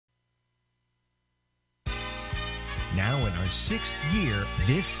Now in our 6th year,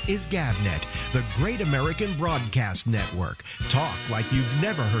 this is GabNet, the Great American Broadcast Network. Talk like you've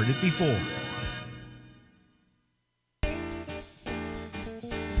never heard it before.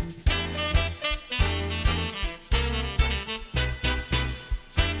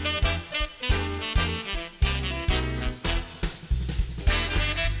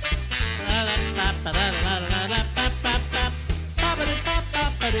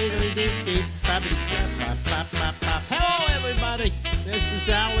 Hello, everybody. This is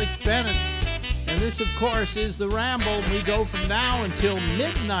Alex Bennett, and this, of course, is the Ramble. We go from now until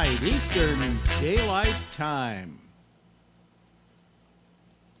midnight Eastern Daylight Time.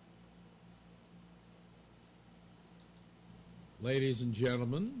 Ladies and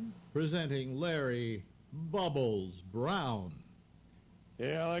gentlemen, presenting Larry Bubbles Brown.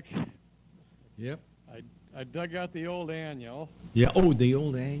 Hey, Alex. Yep. I dug out the old annual. Yeah. Oh, the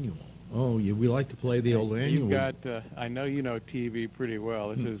old annual. Oh, yeah. We like to play the old annual. You've got. I know you know TV pretty well.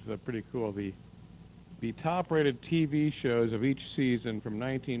 This is pretty cool. The top-rated TV shows of each season from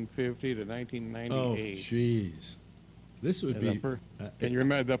 1950 to 1998. Oh, jeez. This would be. Can you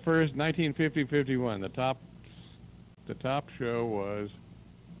remember the first 1950-51? The top show was.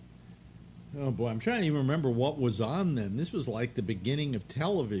 Oh, boy, I'm trying to even remember what was on then. This was like the beginning of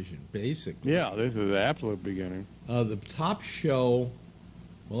television, basically. Yeah, this is the absolute beginning. The top show,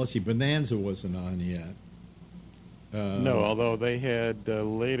 well, let's see, Bonanza wasn't on yet. No, although they had,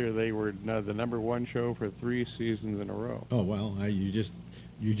 later they were the number one show for 3 seasons in a row. Oh, well, you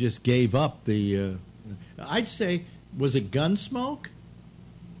just gave up the, I'd say, was it Gunsmoke?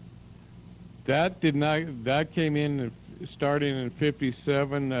 That came in starting in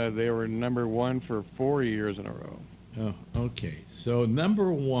 57. They were number one for 4 years in a row. Oh, okay. So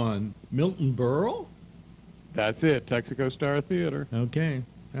number one, Milton Berle? That's it, Texaco Star Theater. Okay,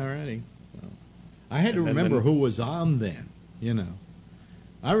 all righty. So, I had to remember who was on then, you know.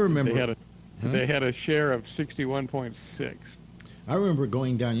 I remember... They had a share of 61.6. I remember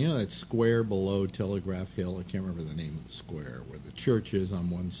going down, you know that square below Telegraph Hill? I can't remember the name of the square, where the church is on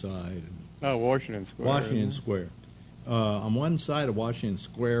one side. Oh, Washington Square. Washington Square. On one side of Washington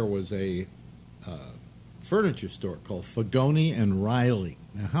Square was a furniture store called Fagoni and Riley.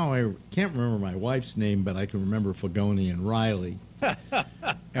 Now, I can't remember my wife's name, but I can remember Fagoni and Riley.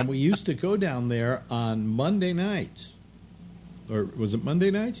 And we used to go down there on Monday nights. Or was it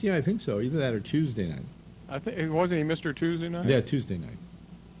Monday nights? Yeah, I think so. Either that or Tuesday night. I think it wasn't he Mr. Tuesday night? Yeah, Tuesday night.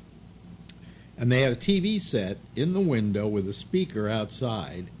 And they had a TV set in the window with a speaker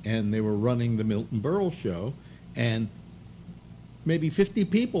outside, and they were running the Milton Berle show, and maybe 50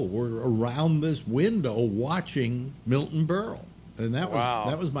 people were around this window watching Milton Berle. And that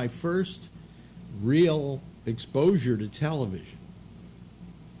was my first real exposure to television.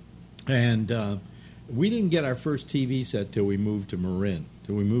 And we didn't get our first TV set till we moved to Marin,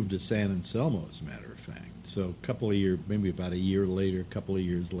 till we moved to San Anselmo, as a matter of fact. So a couple of years, maybe about a year later, a couple of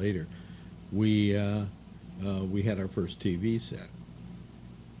years later, we had our first TV set.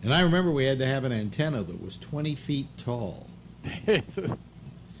 And I remember we had to have an antenna that was 20 feet tall.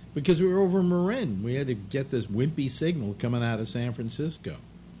 Because we were over Marin. We had to get this wimpy signal coming out of San Francisco.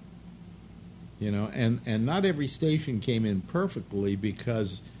 You know, and not every station came in perfectly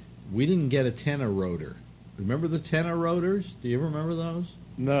because we didn't get a tenor rotor. Remember the tenor rotors? Do you ever remember those?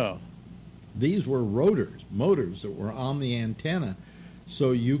 No. These were rotors, motors that were on the antenna,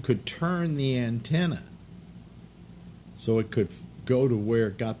 so you could turn the antenna so it could go to where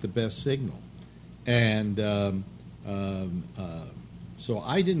it got the best signal. And so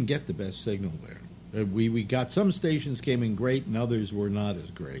I didn't get the best signal there. We got some stations came in great and others were not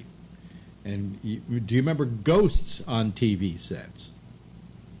as great. And do you remember ghosts on TV sets?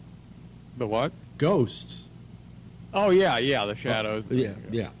 The what? Ghosts. Oh yeah, the shadows.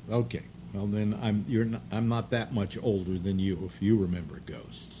 Yeah. Okay. Well, then I'm not that much older than you if you remember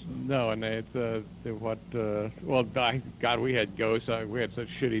ghosts. No, and it's well, God, we had ghosts. We had such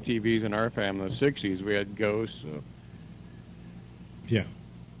shitty TVs in our family in the '60s. We had ghosts. Yeah.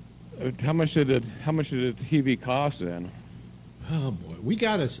 How much did the TV cost then? Oh boy, we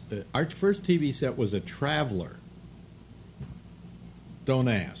got our first TV set was a Traveler. Don't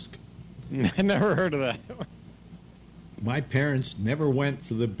ask. I never heard of that. My parents never went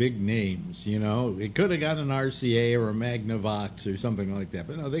for the big names, you know. They could have got an RCA or a Magnavox or something like that,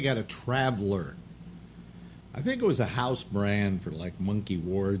 but no, they got a Traveler. I think it was a house brand for like Monkey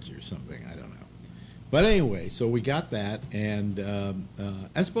Wards or something. I don't know. But anyway, so we got that, and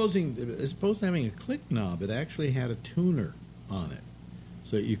as opposed to having a click knob, it actually had a tuner on it,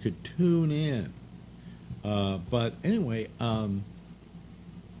 so you could tune in. But anyway,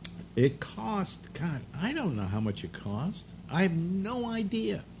 It cost, God, I don't know how much it cost. I have no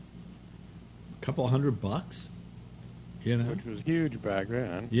idea. A couple $100, you know. Which was huge back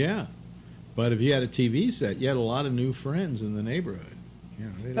then. Yeah. But if you had a TV set, you had a lot of new friends in the neighborhood. You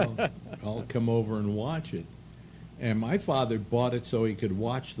know, they'd all come over and watch it. And my father bought it so he could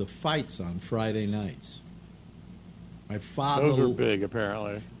watch the fights on Friday nights. My father, those were big,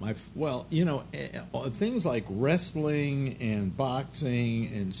 apparently. Well, you know, things like wrestling and boxing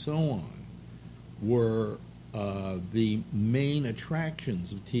and so on were the main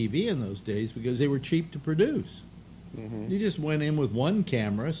attractions of TV in those days because they were cheap to produce. You just went in with one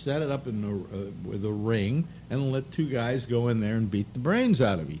camera, set it up with a ring, and let two guys go in there and beat the brains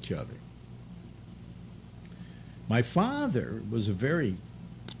out of each other. My father was a very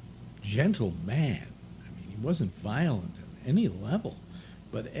gentle man. I mean, he wasn't violent at any level.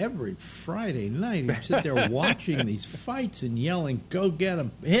 But every Friday night, he'd sit there watching these fights and yelling, "Go get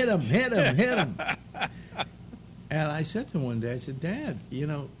him, hit him, hit him, hit him." And I said to him one day, I said, "Dad, you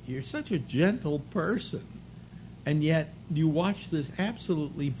know, you're such a gentle person, and yet you watch this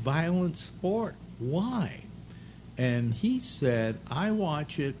absolutely violent sport. Why?" And he said, "I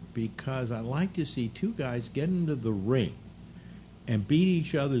watch it because I like to see two guys get into the ring and beat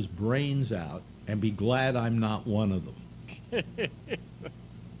each other's brains out and be glad I'm not one of them."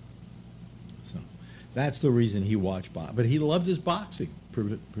 So that's the reason he watched boxing. But he loved his boxing,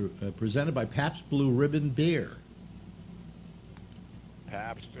 presented by Pabst Blue Ribbon Beer.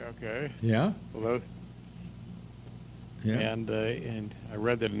 Pabst, okay. Yeah? Well, Yeah. And I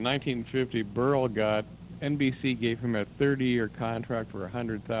read that in 1950, Burl got NBC gave him a 30-year contract for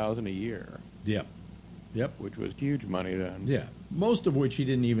 $100,000 a year. Yep. Yep. Which was huge money then. Yeah. Most of which he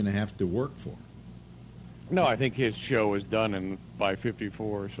didn't even have to work for. No, I think his show was done by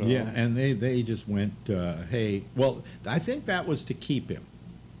 54. So yeah, and they just went, hey, well, I think that was to keep him.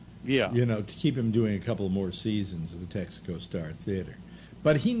 Yeah. You know, to keep him doing a couple more seasons of the Texaco Star Theater.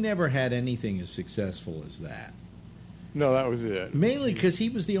 But he never had anything as successful as that. No, that was it. Mainly because he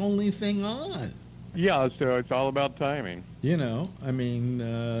was the only thing on. Yeah, so it's all about timing. You know, I mean,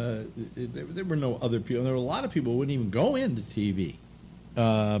 there were no other people. There were a lot of people who wouldn't even go into TV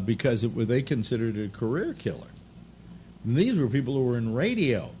because they considered it a career killer. And these were people who were in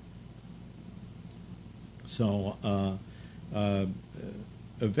radio. So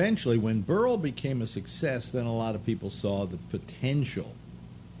eventually, when Burl became a success, then a lot of people saw the potential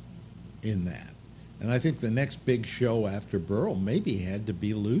in that. And I think the next big show after Burl maybe had to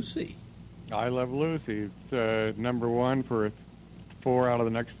be Lucy. I Love Lucy. It's number one for 4 out of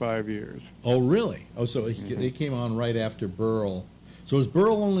the next 5 years. Oh, really? Oh, so they came on right after Burl. So was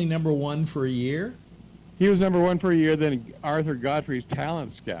Burl only number one for a year? He was number one for a year. Then Arthur Godfrey's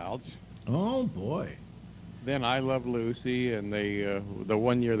Talent Scouts. Oh, boy. Then I Love Lucy, and they the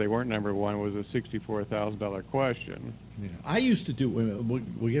 1 year they weren't number one was a $64,000 question. Yeah. I used to do,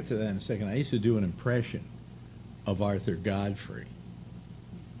 we'll get to that in a second, I used to do an impression of Arthur Godfrey.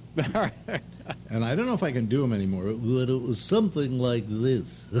 And I don't know if I can do him anymore, but it was something like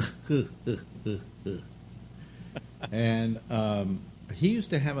this. And he used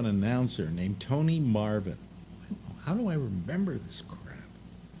to have an announcer named Tony Marvin. How do I remember this crap?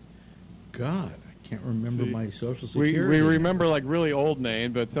 God, I can't remember my Social Security. We remember like really old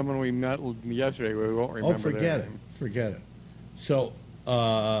names, but someone we met yesterday, we won't remember. Oh, forget it. So,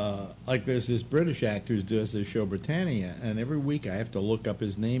 like there's this British actor who does this show Britannia, and every week I have to look up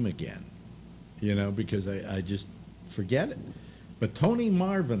his name again, you know, because I just forget it. But Tony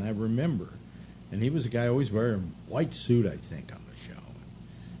Marvin, I remember, and he was a guy always wearing a white suit, I think, on the show.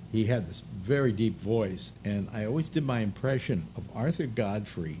 He had this very deep voice, and I always did my impression of Arthur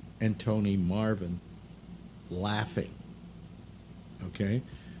Godfrey and Tony Marvin laughing. Okay?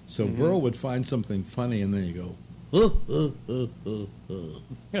 So Burl would find something funny, and then he'd go,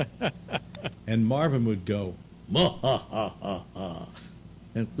 and Marvin would go, ma ha ha ha ha,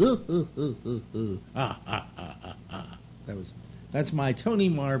 and that's my Tony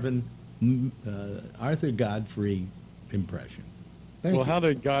Marvin, Arthur Godfrey impression. Well, how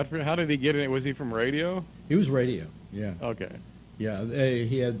did he get in it? Was he from radio? He was radio, yeah. Okay. Yeah,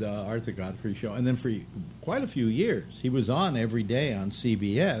 he had the Arthur Godfrey show, and then for quite a few years, he was on every day on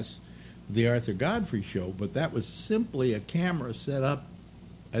CBS, the Arthur Godfrey show, but that was simply a camera set up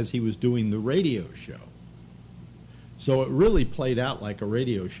as he was doing the radio show. So it really played out like a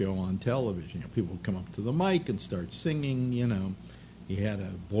radio show on television. You know, people would come up to the mic and start singing, you know. He had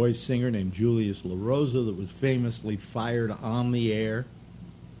a boy singer named Julius LaRosa that was famously fired on the air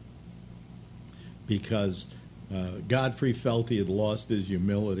because Godfrey felt he had lost his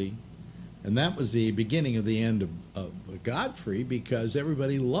humility. And that was the beginning of the end of Godfrey, because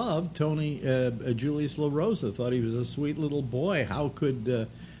everybody loved Tony Julius LaRosa. Thought he was a sweet little boy. How could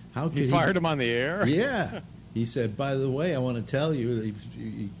he fired him on the air? Yeah. He said, by the way, I want to tell you,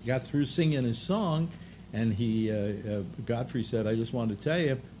 he got through singing his song, and Godfrey said, I just wanted to tell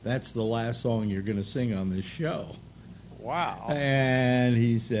you, that's the last song you're going to sing on this show. Wow. And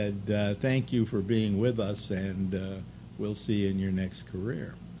he said, thank you for being with us, and we'll see you in your next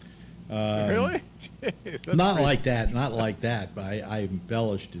career. Really? Not like that. I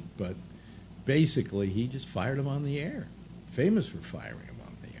embellished it, but basically he just fired him on the air. Famous for firing him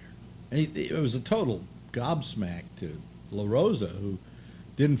on the air. And it was a total gobsmack to LaRosa, who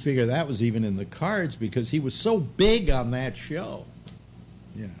didn't figure that was even in the cards because he was so big on that show.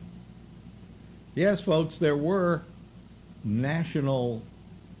 Yeah. Yes, folks, there were national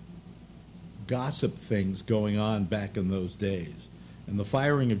gossip things going on back in those days. And the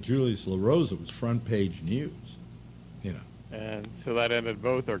firing of Julius LaRosa was front page news, you know. And so that ended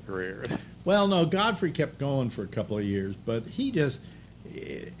both our careers. Well, no, Godfrey kept going for a couple of years, but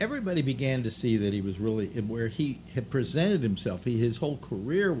everybody began to see that he was really, where he had presented himself, his whole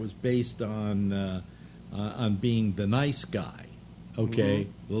career was based on being the nice guy, okay,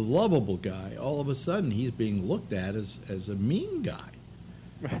 the lovable guy. All of a sudden, he's being looked at as a mean guy.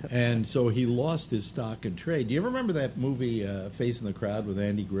 And so he lost his stock in trade. Do you ever remember that movie, Facing the Crowd, with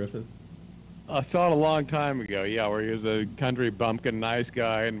Andy Griffith? I saw it a long time ago, yeah, where he was a country bumpkin, nice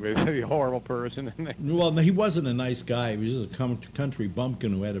guy, and was a horrible person. Well, he wasn't a nice guy. He was just a country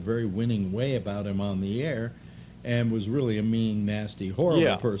bumpkin who had a very winning way about him on the air and was really a mean, nasty,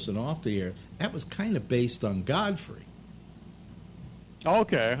 horrible person off the air. That was kind of based on Godfrey.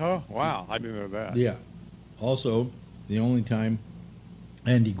 Okay. Oh, wow. I didn't know that. Yeah. Also, the only time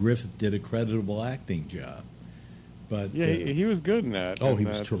Andy Griffith did a creditable acting job. But yeah, he was good in that. Oh, he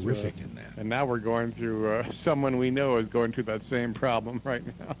was terrific in that. And now we're going through, someone we know is going through that same problem right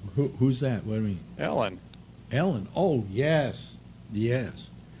now. Who's that? What do you mean? Ellen. Ellen. Oh, yes. Yes.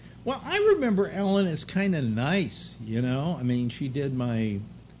 Well, I remember Ellen as kind of nice, you know. I mean, she did I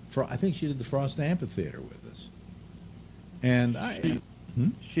think she did the Frost Amphitheater with us. And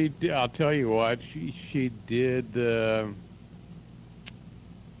She did, I'll tell you what, she did, she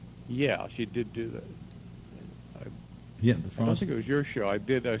did do that. Yeah, the Frost. I don't think it was your show. I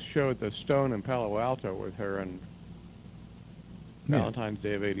did a show at the Stone in Palo Alto with her on Valentine's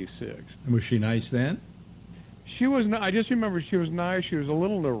Day of '86. And was she nice then? She was. I just remember she was nice. She was a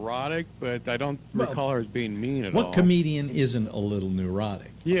little neurotic, but I don't recall her as being mean at all. What comedian isn't a little neurotic?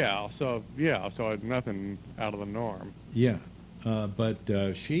 So nothing out of the norm. Yeah, but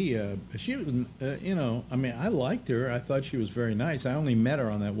she was, you know, I mean, I liked her. I thought she was very nice. I only met her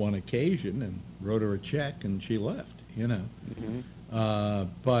on that one occasion and wrote her a check, and she left. You know,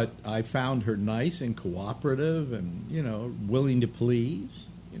 but I found her nice and cooperative, and willing to please.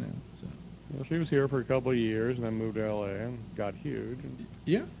 You know, so. Well, she was here for a couple of years, and then moved to L.A. and got huge.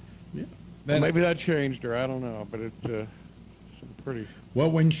 Yeah. Well, maybe that changed her. I don't know, but it's pretty.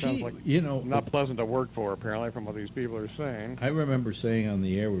 Well, when she, like not pleasant to work for, apparently, from what these people are saying. I remember saying on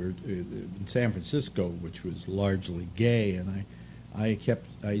the air, we were in San Francisco, which was largely gay, and I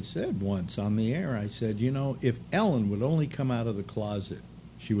said once on the air, I said, if Ellen would only come out of the closet,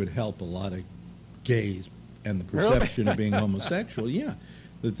 she would help a lot of gays and the perception of being homosexual. Yeah,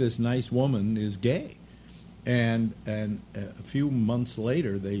 that this nice woman is gay. And a few months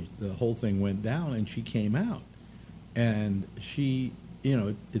later, the whole thing went down, and she came out. And she,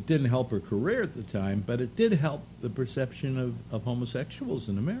 it didn't help her career at the time, but it did help the perception of homosexuals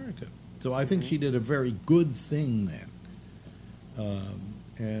in America. So I think she did a very good thing then.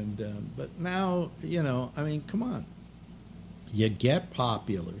 But now, I mean, come on. You get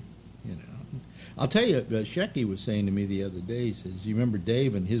popular, I'll tell you, Shecky was saying to me the other day, he says, you remember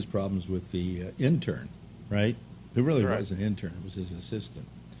Dave and his problems with the intern, right? It really was an intern. It was his assistant.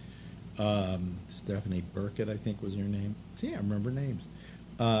 Stephanie Burkett, I think was her name. See, I remember names.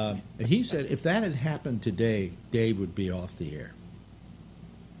 He said if that had happened today, Dave would be off the air.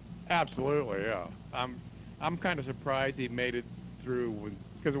 Absolutely, yeah. I'm kind of surprised he made it through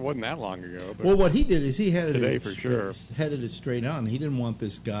because it wasn't that long ago. But well, what he did is he headed it straight on. He didn't want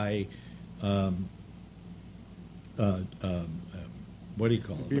this guy. What do you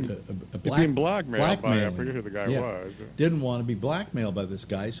call it? Being blackmailed by, I forget who the guy was. Didn't want to be blackmailed by this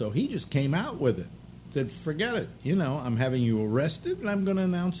guy, so he just came out with it. Said, forget it. I'm having you arrested, and I'm going to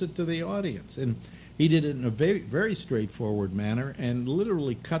announce it to the audience. And he did it in a very, very straightforward manner and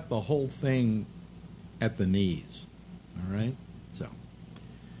literally cut the whole thing at the knees. All right? So,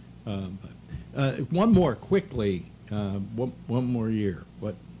 one more quickly. One more year.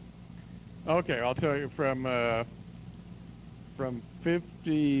 What? Okay, I'll tell you from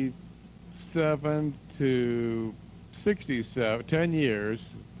 57 to 67, 10 years.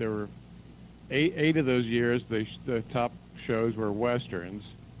 There were eight of those years. The top shows were westerns.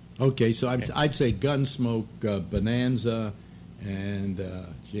 Okay, so I'd say Gunsmoke, Bonanza, and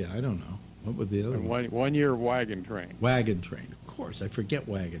I don't know. What were the other And one year Wagon Train. Wagon Train, of course. I forget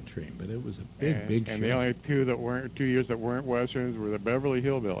Wagon Train, but it was a big show. And the only two years that weren't westerns were the Beverly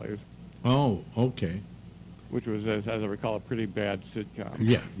Hillbillies. Oh, okay. Which was, as I recall, a pretty bad sitcom.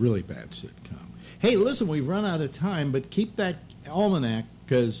 Yeah, really bad sitcom. Hey, listen, we've run out of time, but keep that almanac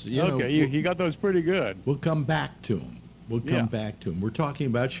because you got those pretty good. We'll come back to them. We're talking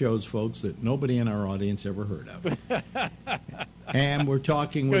about shows, folks, that nobody in our audience ever heard of. And we're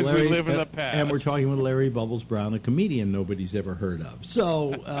talking with Larry. We live in the past. And we're talking with Larry Bubbles Brown, a comedian nobody's ever heard of.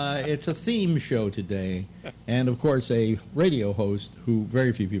 So it's a theme show today, and of course a radio host who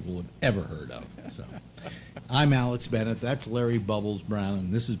very few people have ever heard of. So I'm Alex Bennett. That's Larry Bubbles Brown,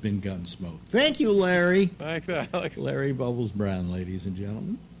 and this has been Gunsmoke. Thank you, Larry. Thanks, Alex. Larry Bubbles Brown, ladies and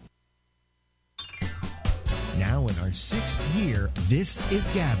gentlemen. Now in our 6th year, this is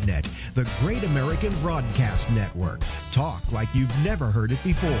GabNet, the Great American Broadcast Network. Talk like you've never heard it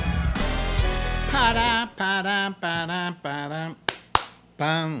before.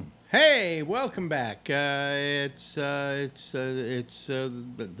 Hey, welcome back. It's the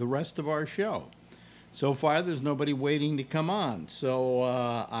rest of our show. So far, there's nobody waiting to come on. So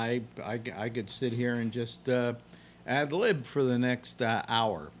I could sit here and just ad lib for the next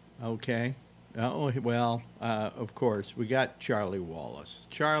hour. Okay. Oh, well, of course, we got Charlie Wallace.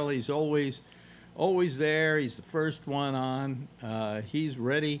 Charlie's always there. He's the first one on. He's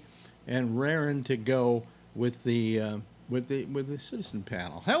ready and raring to go with the citizen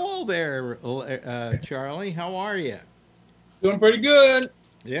panel. Hello there, Charlie. How are you? Doing pretty good.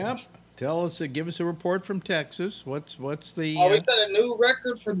 Yep. Give us a report from Texas. What's the? We set a new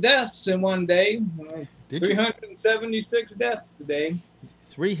record for deaths in one day. 376 deaths today.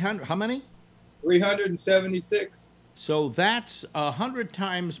 300. How many? 376. So that's 100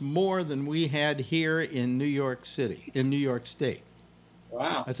 times more than we had here in New York City, in New York State.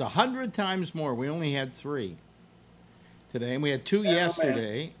 Wow. That's 100 times more. We only had 3 today, and we had 2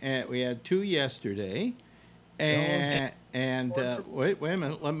 yesterday. And we had 2 yesterday, and wait a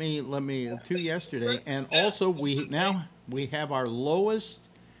minute. Let me 2 yesterday, and also we have our lowest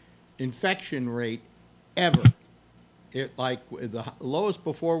infection rate ever. The lowest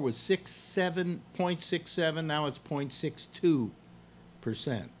before was 0.67. Now it's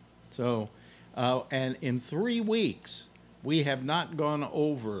 0.62%. So, and in 3 weeks, we have not gone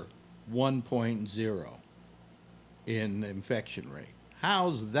over 1.0 in infection rate.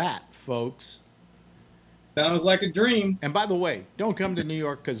 How's that, folks? Sounds like a dream. And by the way, don't come to New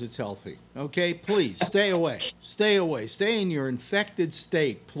York because it's healthy. Okay, please stay away. Stay away. Stay in your infected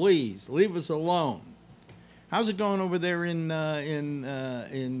state. Please leave us alone. How's it going over there in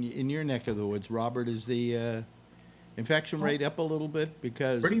your neck of the woods, Robert? Is the infection rate up a little bit?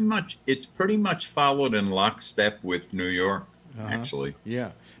 Because it's pretty much followed in lockstep with New York, actually.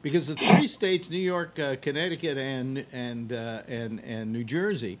 Yeah, because the 3 states, New York, Connecticut, and New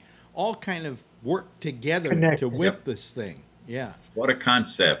Jersey, all kind of work together to whip this thing. Yeah. What a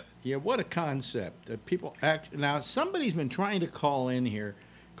concept. Yeah, what a concept. Now somebody's been trying to call in here,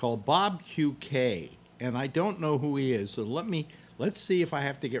 called Bob QK. And I don't know who he is, so let's see if I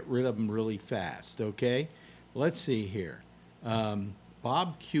have to get rid of him really fast, okay? Let's see here.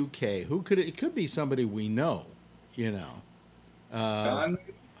 Bob QK. It could be somebody we know, you know.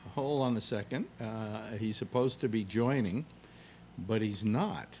 Hold on a second. He's supposed to be joining, but he's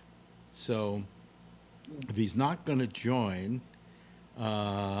not. So if he's not going to join,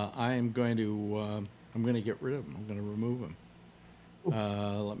 I'm going to get rid of him. I'm going to remove him.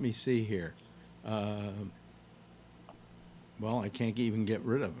 Let me see here. Well, I can't even get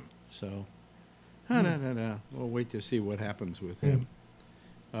rid of him, so we'll wait to see what happens with him.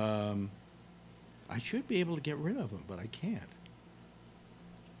 I should be able to get rid of him, but I can't.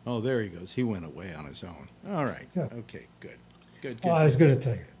 Oh, there he goes. He went away on his own. All right. Yeah. Okay, good. Well, I was going to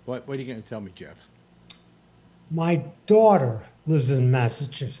tell you. What are you going to tell me, Jeff? My daughter lives in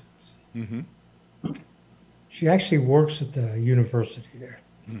Massachusetts. Mm-hmm. She actually works at the university there.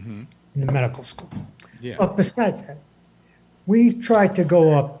 Mm-hmm. In the medical school. Yeah. But besides that, we tried to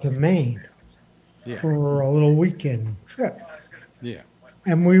go up to Maine for a little weekend trip. Yeah.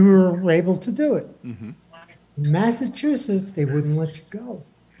 And we were able to do it. Mm-hmm. In Massachusetts, they wouldn't let you go.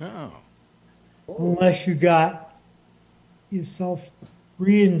 Oh. Unless you got yourself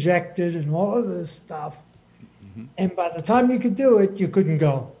re-injected and all of this stuff. And by the time you could do it, you couldn't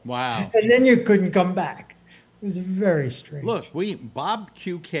go. Wow. And then you couldn't come back. It was very strange. Look, Bob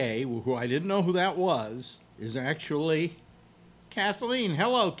QK, who I didn't know who that was, is actually Kathleen.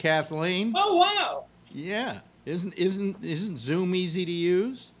 Hello, Kathleen. Oh, wow. Yeah. Isn't Zoom easy to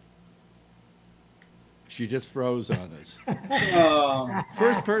use? She just froze on us.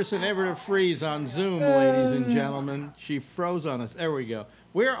 First person ever to freeze on Zoom, ladies and gentlemen. She froze on us. There we go.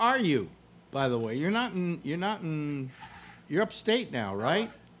 Where are you, by the way? You're upstate now,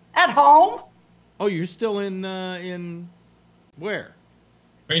 right? At home. Oh, you're still in where?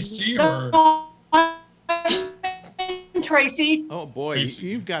 Tracy or Tracy. Oh boy, Tracy.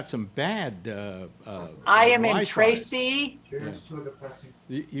 you've got some bad. I am in Wi-Fi. Tracy.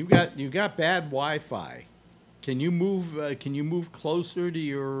 You've got bad Wi-Fi. Can you move closer to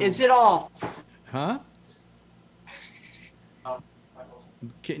your? Is it all? Huh?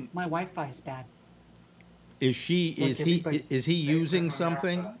 My Wi-Fi is bad. Is he using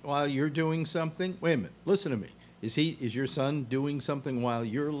something while you're doing something? Wait a minute. Listen to me. Is your son doing something while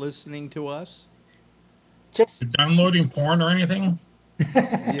you're listening to us? Just downloading porn or anything?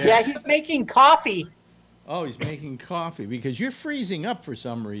 yeah, he's making coffee. Oh, he's making coffee because you're freezing up for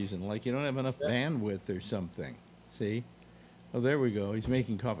some reason, like you don't have enough bandwidth or something. See? Oh, there we go. He's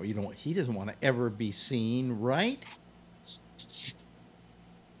making coffee. He doesn't want to ever be seen, right?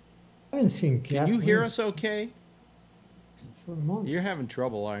 I haven't seen Can Kathleen you hear us okay? for months. You're having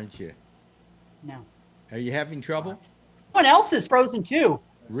trouble, aren't you? No. Are you having trouble? Someone else is frozen too.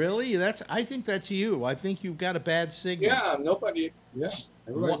 Really? I think that's you. I think you've got a bad signal. Yeah, nobody. Yeah,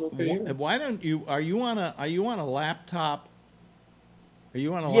 everybody's okay here. Why don't you? Are you on a laptop? Are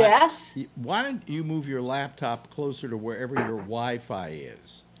you on a Yes. Why don't you move your laptop closer to wherever your Wi-Fi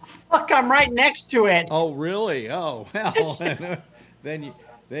is? Fuck, I'm right next to it. Oh, really? Oh, well, then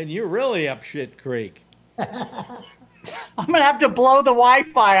you're really up shit creek. I'm gonna have to blow the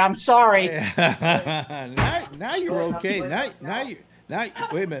Wi-Fi. I'm sorry. now you're okay. Now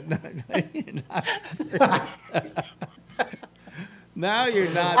wait a minute. Now you're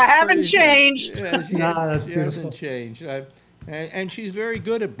not. I haven't freezing. changed. Yeah, she that's she beautiful. hasn't changed. And she's very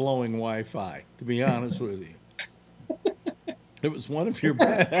good at blowing Wi-Fi, to be honest with you. It was one of your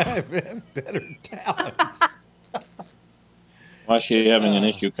better talents. Why is she having an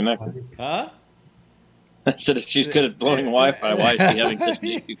issue connecting? Huh? I said if she's good at blowing Wi-Fi, why is she having such an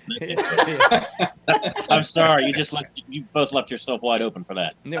issue connecting? I'm sorry, you both left yourself wide open for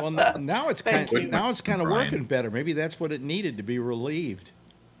that. Yeah, well, now it's kind of working better. Maybe that's what it needed to be relieved.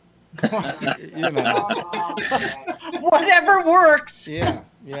 Whatever works. Yeah.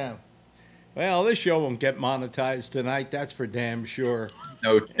 Well, this show won't get monetized tonight. That's for damn sure.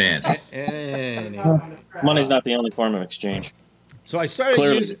 No chance. Anyway. Money's not the only form of exchange. So I started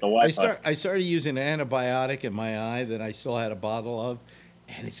Clearly, using the Wi-Fi. I started using an antibiotic in my eye that I still had a bottle of,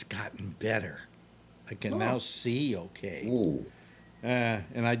 and it's gotten better. I can now see okay. Ooh.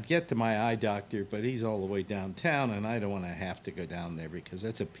 And I'd get to my eye doctor, but he's all the way downtown, and I don't want to have to go down there because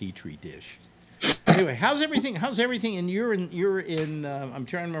that's a petri dish. Anyway, how's everything? And you're in. I'm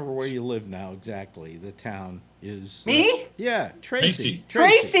trying to remember where you live now exactly. The town is Me? Yeah, Tracy.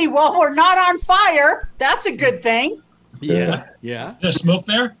 Tracy. Well, we're not on fire. That's a good thing. Yeah. Is there smoke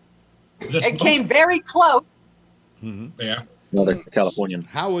there? Is there It smoke? came very close. Mm-hmm. Yeah. Another Californian.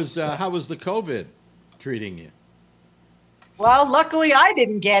 How was the COVID treating you? Well, luckily I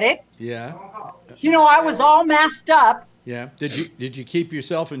didn't get it. Yeah. I was all masked up. Yeah. Did you keep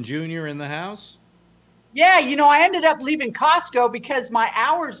yourself and Junior in the house? Yeah, I ended up leaving Costco because my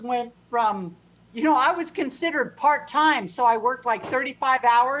hours went from, I was considered part-time, so I worked like 35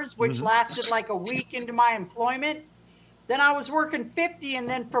 hours, which lasted like a week into my employment. Then I was working 50, and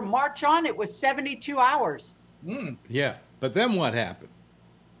then from March on, it was 72 hours. Yeah. But then what happened?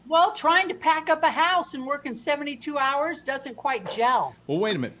 Well, trying to pack up a house and working 72 hours doesn't quite gel. Well,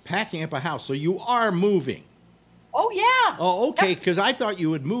 wait a minute. Packing up a house. So you are moving. Oh, yeah. Oh, okay. Because I thought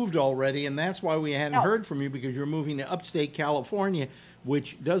you had moved already, and that's why we hadn't No. heard from you, because you're moving to upstate California,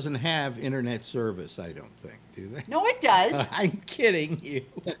 which doesn't have internet service, I don't think. Do they? No, it does. I'm kidding you.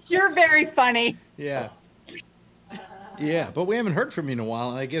 You're very funny. Yeah. Yeah, but we haven't heard from you in a while,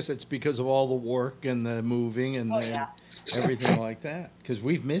 and I guess it's because of all the work and the moving and everything like that, because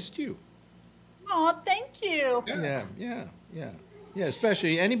we've missed you. Oh, thank you. Yeah.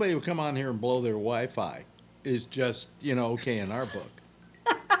 Especially anybody who come on here and blow their Wi-Fi is just, okay in our book.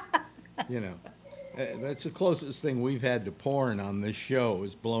 That's the closest thing we've had to porn on this show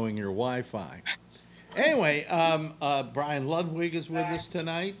is blowing your Wi-Fi. Anyway, Brian Ludwig is with us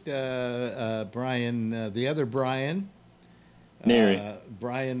tonight. Brian, the other Brian. Neri.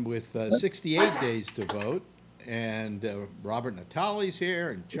 Brian with 68 days to vote. and Robert Natale's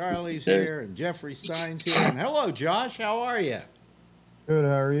here, and Charlie's here, and Jeffrey Stein's here. And hello, Josh. How are you? Good.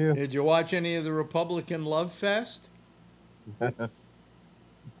 How are you? Did you watch any of the Republican Love Fest?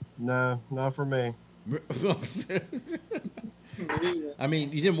 No, not for me. I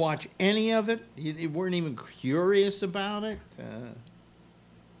mean, you didn't watch any of it? You weren't even curious about it?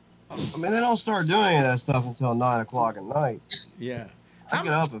 I mean, they don't start doing that stuff until 9 o'clock at night. Yeah. I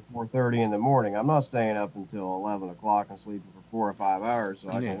get up at 4:30 in the morning. I'm not staying up until 11 o'clock and sleeping for 4 or 5 hours so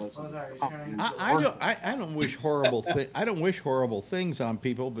I can listen. I don't wish horrible I don't wish horrible things on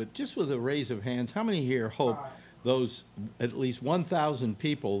people, but just with a raise of hands, how many here hope those at least 1,000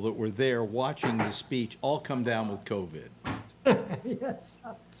 people that were there watching the speech all come down with COVID? Yes,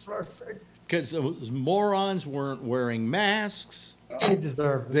 that's perfect. Because those morons weren't wearing masks. They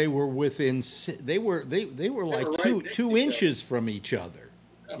deserve it. They were within. They were like right two inches from each other.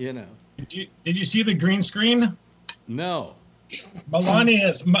 You know. Did you see the green screen? No.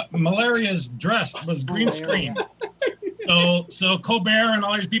 Malaria's dress was green screen. So Colbert and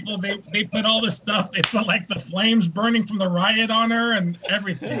all these people, they put all this stuff. They put like the flames burning from the riot on her and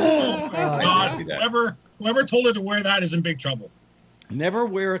everything. Oh my God! Whoever told her to wear that is in big trouble. Never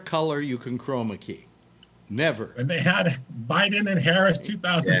wear a color you can chroma key. Never. And they had Biden and Harris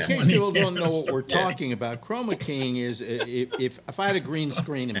 2020. In case people don't know what we're talking about, chroma keying is if I had a green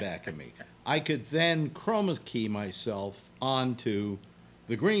screen in back of me, I could then chroma key myself onto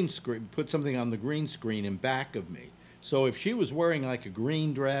the green screen, put something on the green screen in back of me. So if she was wearing like a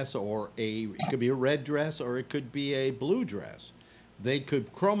green dress or it could be a red dress or it could be a blue dress, they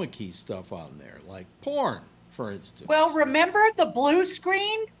could chroma key stuff on there, like porn, for instance. Well, remember the blue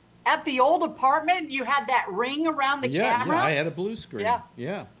screen at the old apartment? You had that ring around the camera? Yeah, I had a blue screen.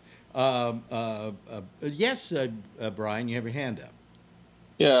 Yeah. Yes, Brian, you have your hand up.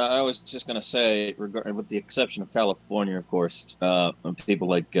 Yeah, I was just going to say, with the exception of California, of course, people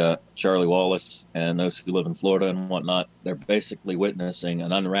like Charlie Wallace and those who live in Florida and whatnot, they're basically witnessing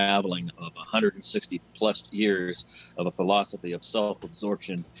an unraveling of 160 plus years of a philosophy of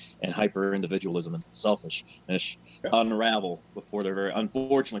self-absorption and hyper-individualism and selfishness unravel before they're very,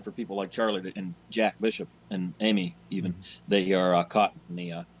 unfortunately for people like Charlie and Jack Bishop and Amy even, they are caught in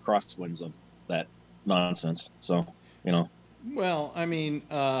the crosswinds of that nonsense. So, you know. Well, I mean,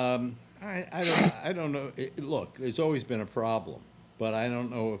 I don't know. Look, there's always been a problem, but I don't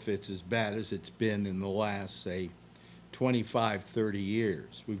know if it's as bad as it's been in the last, say, 25, 30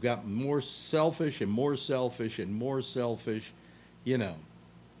 years. We've got more selfish and more selfish and more selfish, you know.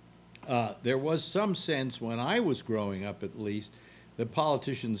 There was some sense when I was growing up, at least, that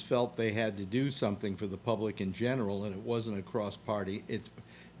politicians felt they had to do something for the public in general, and it wasn't a cross-party.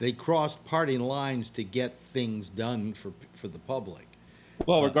 They crossed party lines to get things done for the public.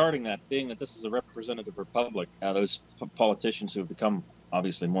 Well, regarding that, being that this is a representative republic, those politicians who have become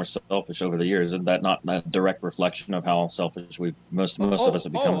obviously more selfish over the years, isn't that not a direct reflection of how selfish most of us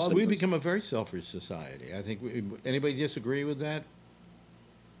have become? We've become a very selfish society. I think. Anybody disagree with that?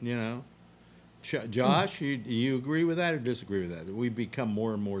 You know, Josh, you agree with that or disagree with that? That we've become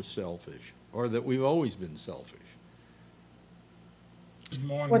more and more selfish, or that we've always been selfish?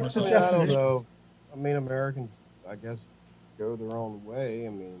 What's the I definition? don't know. I mean, Americans, I guess, go their own way. I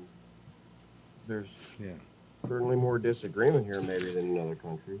mean, there's certainly more disagreement here maybe than in other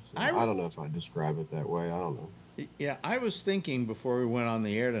countries. So I don't know if I'd describe it that way. I don't know. Yeah, I was thinking before we went on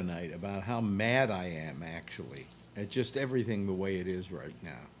the air tonight about how mad I am, actually, at just everything the way it is right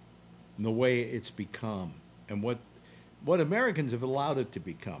now, and the way it's become, and what Americans have allowed it to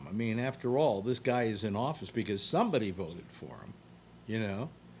become. I mean, after all, this guy is in office because somebody voted for him. You know,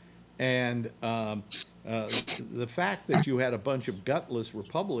 and the fact that you had a bunch of gutless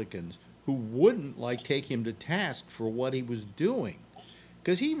Republicans who wouldn't take him to task for what he was doing,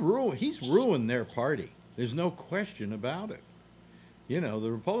 because he's ruined their party. There's no question about it. You know,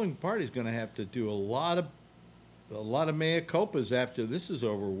 the Republican Party is going to have to do a lot of mea culpas after this is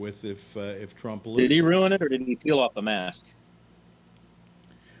over with if Trump loses. Did he ruin it, or did he peel off the mask?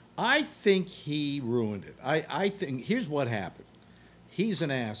 I think he ruined it. I think here's what happened. He's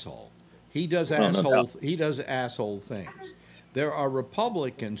an asshole. He does asshole things. There are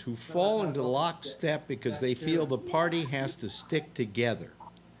Republicans who fall into lockstep because they feel the party has to stick together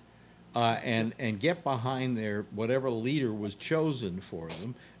and get behind their whatever leader was chosen for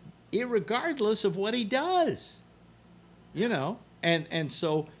them, irregardless of what he does. You know, and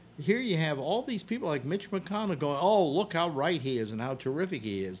so here you have all these people like Mitch McConnell going, "Oh, look how right he is and how terrific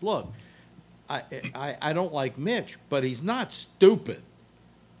he is. Look, I don't like Mitch, but he's not stupid.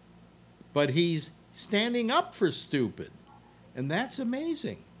 But he's standing up for stupid. And that's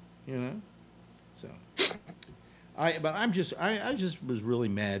amazing, you know? So, But I just was really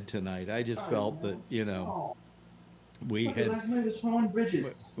mad tonight. I just felt that, you know, we had.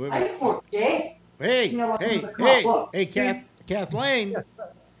 Hey, Kathleen.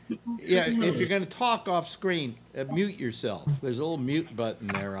 Yeah, if you're going to talk off screen, mute yourself. There's a little mute button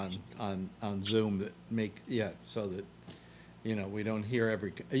there on Zoom that makes, so that, you know, we don't hear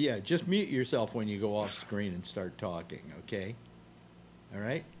every. Yeah, just mute yourself when you go off screen and start talking. Okay. All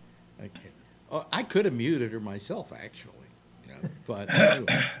right. Okay. Oh, I could have muted her myself, actually. You know, but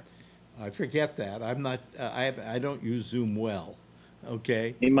anyway, I forget that. I'm not. I don't use Zoom well.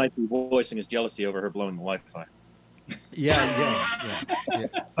 Okay. He might be voicing his jealousy over her blowing the Wi-Fi. Yeah.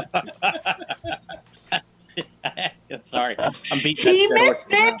 Sorry, I'm beating. He missed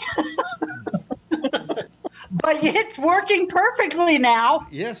it. But it's working perfectly now.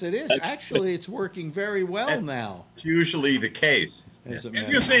 Yes, it is. Actually, it's working very well now. It's usually the case. I was going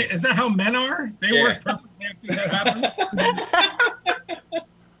to say, is that how men are? They work perfectly after that happens.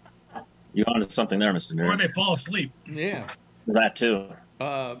 You onto something there, Mr. Nerd. Or they fall asleep. Yeah. That too.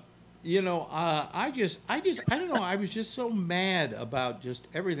 You know, I don't know. I was just so mad about just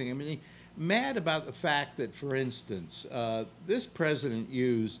everything. I mean, mad about the fact that, for instance, this president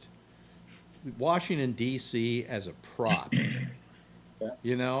used Washington, D.C. as a prop,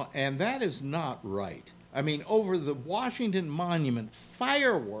 you know, and that is not right. I mean, over the Washington Monument,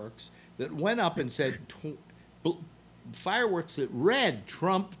 fireworks that went up and said, fireworks that read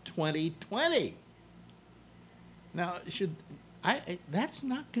Trump 2020. Now, that's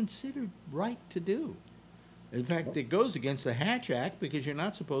not considered right to do. In fact, it goes against the Hatch Act because you're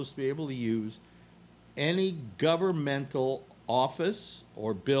not supposed to be able to use any governmental office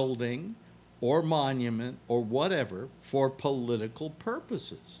or building or monument or whatever for political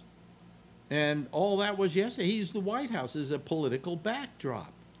purposes. And all that was yesterday. He used the White House as a political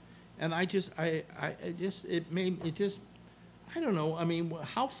backdrop. And I don't know. I mean,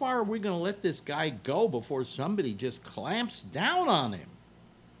 how far are we going to let this guy go before somebody just clamps down on him?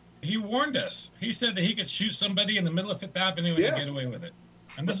 He warned us. He said that he could shoot somebody in the middle of Fifth Avenue and get away with it.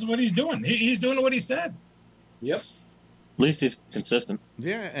 And this is what he's doing. He's doing what he said. Yep. At least he's consistent.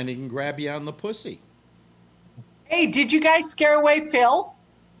 Yeah, and he can grab you on the pussy. Hey, did you guys scare away Phil?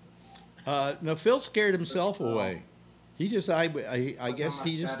 No, Phil scared himself away. He just, I guess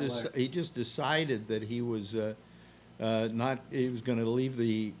he just decided that he was he was going to leave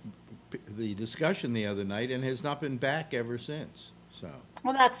the discussion the other night and has not been back ever since. So.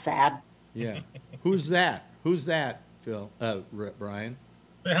 Well, that's sad. Yeah. Who's that? Who's that, Phil? Brian.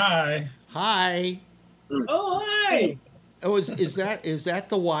 Say hi. Hi. Oh, hi. Oh, is that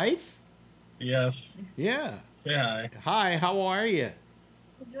the wife? Yes. Yeah. Say hi. Hi. How are you?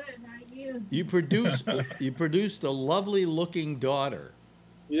 Good. How are you? You produced a lovely looking daughter.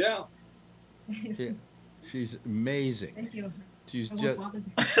 Yeah. She's amazing. Thank you. She's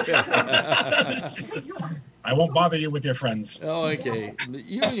I won't bother you with your friends. Oh, okay.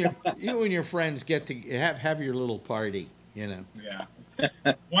 You and your friends get to have your little party, you know. Yeah.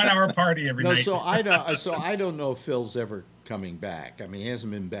 1 hour party every night. So I don't know if Phil's ever coming back. I mean, he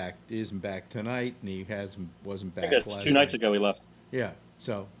hasn't been back. He isn't back tonight, and he wasn't back. I guess 2 nights ago he left. Yeah.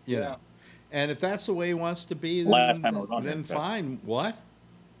 So you know, and if that's the way he wants to be, then fine. What?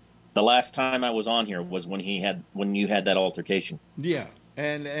 The last time I was on here was when you had that altercation. Yeah,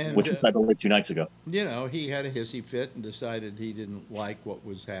 and which was I believe 2 nights ago. You know, he had a hissy fit and decided he didn't like what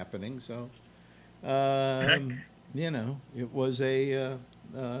was happening. So, you know, it was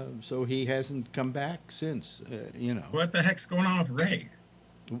so he hasn't come back since. You know, what the heck's going on with Ray?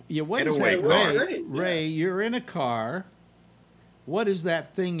 Yeah, what is that, Ray? Ray, you're in a car. What is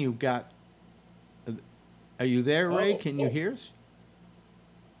that thing you got? Are you there, Ray? Can you hear us?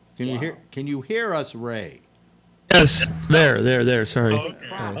 Can you hear us, Ray? Yes, there. Sorry. Oh, okay.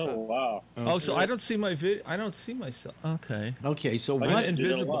 Oh wow. Oh, so I don't see my video. I don't see myself. Okay. Okay, so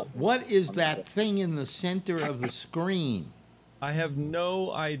invisible. What is that thing in the center of the screen? I have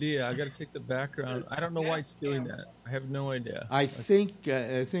no idea. I got to take the background. I don't know why it's doing that. I have no idea. I think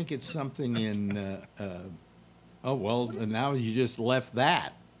it's something in. Oh well, now you just left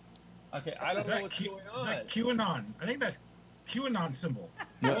that. Okay, I don't know what's going on. Is that QAnon? I think that's QAnon symbol.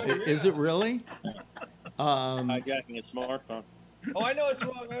 No, is it really? Hijacking a smartphone. Oh, I know it's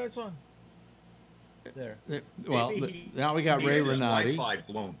wrong. There. Well, now we got Ray Renati. Wi-Fi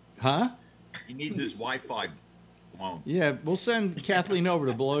blown. Huh? He needs his Wi-Fi blown. Yeah, we'll send Kathleen over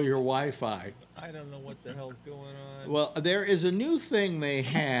to blow your Wi-Fi. I don't know what the hell's going on. Well, there is a new thing they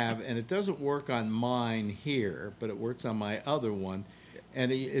have, and it doesn't work on mine here, but it works on my other one.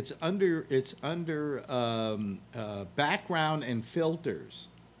 And it's under background and filters.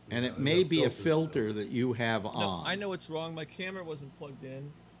 and it may be a filter that you have No, on. I know what's wrong. My camera wasn't plugged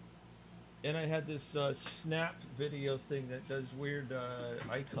in, and I had this snap video thing that does weird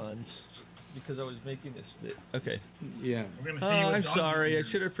icons because I was making this fit. Okay. Yeah. We're gonna see you with I'm dog sorry. I ears.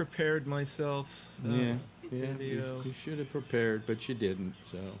 should have prepared myself. Yeah, Video. you should have prepared, but you didn't.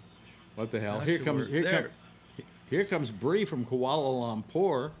 So, what the hell? That Here should comes work. here comes Bree from Kuala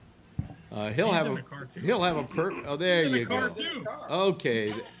Lumpur. He'll He's have in a the car, too. he'll have a oh, there He's in you the car, go. too.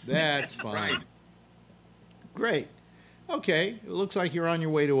 Okay, that's fine. Right. Great. Okay, it looks like you're on your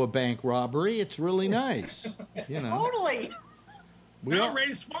way to a bank robbery. It's really nice. You know. Totally. We No, all-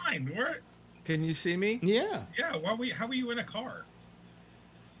 Ray's fine. Can you see me? Yeah. Yeah. How are you in a car?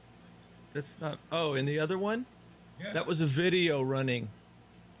 That's not. Oh, and the other one? Yeah. That was a video running.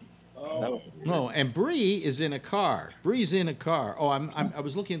 Oh. No, and Bree is in a car. Bree's in a car. Oh, I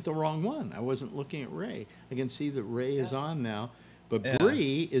was looking at the wrong one. I wasn't looking at Ray. I can see that Ray is on now, but Yeah.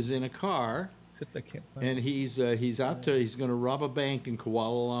 Bree is in a car, Except I can't find and it. he's going to rob a bank in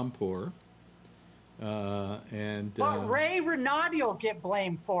Kuala Lumpur. But Ray Renati will get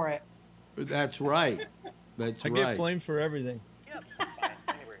blamed for it. That's right. That's I right. get blamed for everything.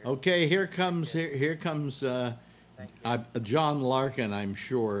 Okay, here comes John Larkin. I'm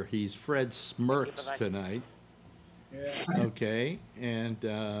sure he's Fred Smirks tonight. Yeah. Okay, and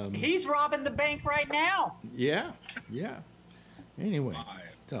He's robbing the bank right now. yeah. Anyway,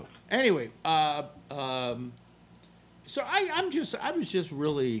 so I was just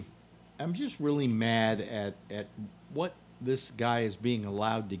really mad at what this guy is being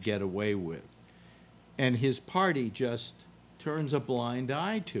allowed to get away with, and his party just turns a blind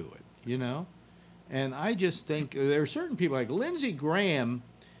eye to it, you know. And I just think there are certain people like Lindsey Graham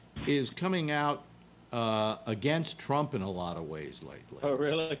is coming out against Trump in a lot of ways lately. Oh,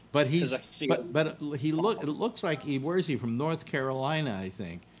 really? But it looks like where is he from? North Carolina, I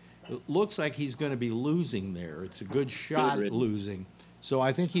think. It looks like he's going to be losing there. It's a good shot at losing. So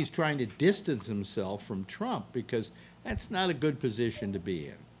I think he's trying to distance himself from Trump because that's not a good position to be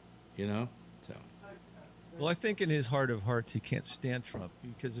in, you know? So Well, I think in his heart of hearts, he can't stand Trump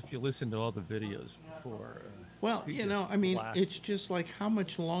because if you listen to all the videos before. well, he you know, just I mean, blasts. it's just like how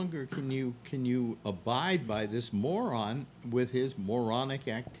much longer can you abide by this moron with his moronic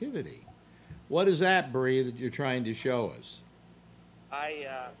activity? What is that, Bree, that you're trying to show us?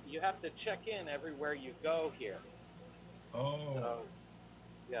 You have to check in everywhere you go here. Oh. So,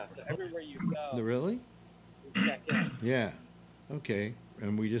 yeah, so everywhere you go, Really? you check in. Yeah. Okay.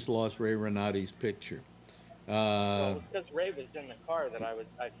 And we just lost Ray Renati's picture. Well, it was because Ray was in the car that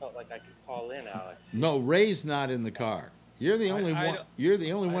I felt like I could call in, Alex. No, Ray's not in the car. You're the only I one. don't- You're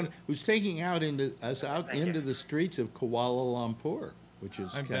the only one who's taking us out into the streets of Kuala Lumpur, which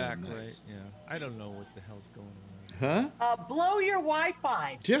is I'm kind back, of nice. right? Yeah. I don't know what the hell's going on. Huh? Blow your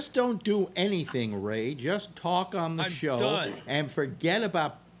Wi-Fi. Just don't do anything, Ray. Just talk on the I'm show done. and forget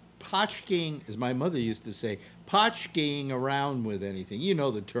about potchkeying, as my mother used to say, potchkeying around with anything. You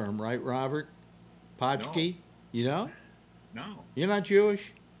know the term, right, Robert? Potchkey? You know? No. You're not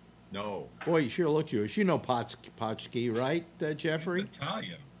Jewish? No. Boy, you sure look Jewish. You know potchkey, right, Jeffrey? He's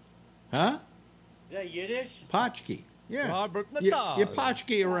Italian. Huh? Is that Yiddish? Potchkey. Yeah. Robert You Natal.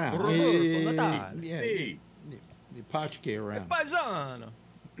 potchkey around. Roberto Natal. Yeah. Hey. You potchkey around. Paisano.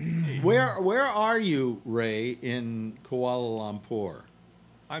 Where are you, Ray, in Kuala Lumpur?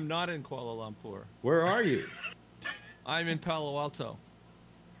 I'm not in Kuala Lumpur. Where are you? I'm in Palo Alto.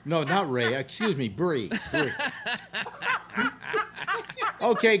 No, not Ray. Excuse me, Bree.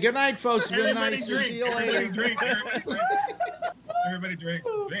 Okay, good night, folks. It's been Everybody nice to drink. see you Everybody later. drink. Everybody drink.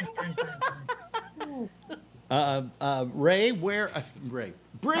 Drink. Ray, where? Ray.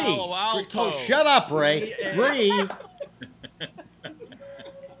 Bree. Palo Alto. Oh, shut up, Ray. Bree.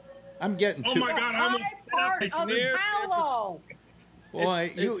 I'm getting Oh too. my God! I almost Part It's of near- Palo.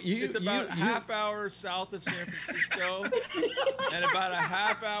 Boy, It's about a half hour south of San Francisco and about a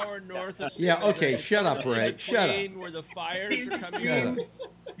half hour north of San Yeah, okay, Francisco. shut up, Ray. In Shut up. between Where the fires are coming Shut in. up.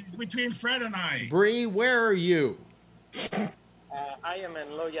 He's between Fred and I. Bree, where are you? I am in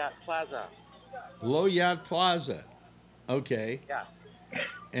Loyat Plaza. Loyat Plaza. Okay. Yes.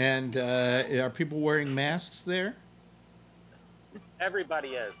 And are people wearing masks there? Everybody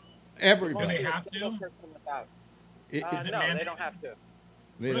is. Everybody. Do they have to? Single person without. Is it No, mandated? they don't have to.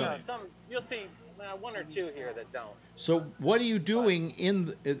 They don't. Some you'll see one or two here that don't. So what are you doing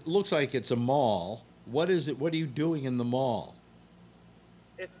in? It looks like it's a mall. What is it? What are you doing in the mall?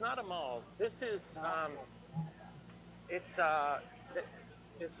 It's not a mall. This is it's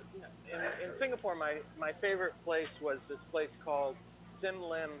in Singapore. My favorite place was this place called Sim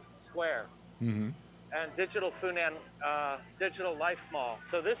Lim Square. Mm-hmm. and Digital Funan Digital Life Mall.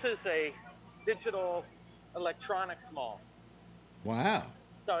 So this is a digital electronics mall. Wow.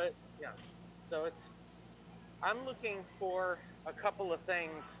 So so I'm looking for a couple of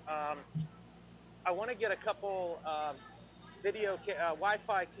things. I want to get a couple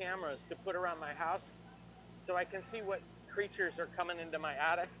Wi-Fi cameras to put around my house, so I can see what creatures are coming into my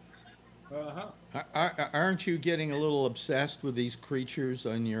attic. Aren't you getting a little obsessed with these creatures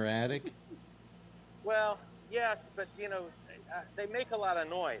on your attic? Well, yes, but they make a lot of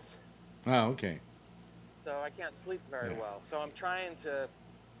noise. Oh, okay. So I can't sleep very well. So I'm trying to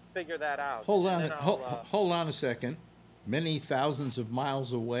figure that out. Hold on a second. Many thousands of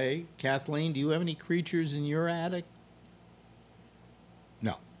miles away, Kathleen, do you have any creatures in your attic?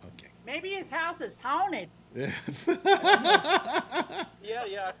 No. Okay. Maybe his house is haunted. Yeah,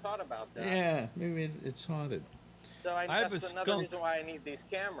 I thought about that. Yeah, maybe it's haunted. So that's another reason why I need these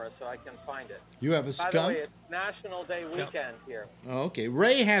cameras, so I can find it. You have a skunk? By the way, it's National Day weekend here. Oh, okay.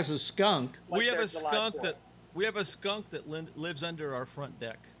 Ray has a skunk. We have a skunk that lives under our front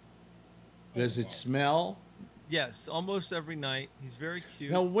deck. Does it smell? Yes, almost every night. He's very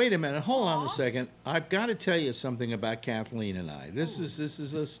cute. Now wait a minute. Hold on a second. I've got to tell you something about Kathleen and I. This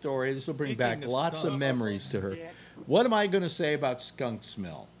is a story. This will bring back lots of memories to her. What am I going to say about skunk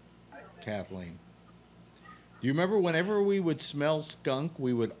smell, Kathleen? Do you remember whenever we would smell skunk,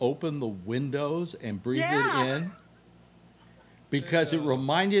 we would open the windows and breathe it in? Because it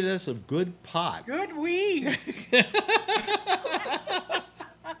reminded us of good pot. Good weed.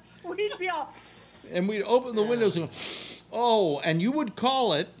 We'd be all... And we'd open the windows and go, and you would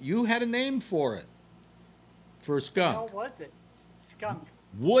call it, you had a name for it, for a skunk. What was it? Skunk.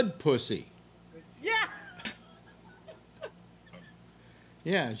 Wood pussy. Yeah.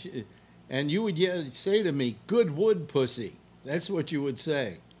 Yeah, and you would say to me, good wood pussy. That's what you would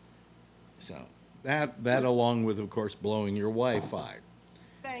say. So that along with, of course, blowing your Wi-Fi.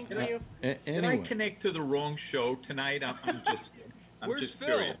 Thank you. Did I connect to the wrong show tonight? I'm Where's just Phil?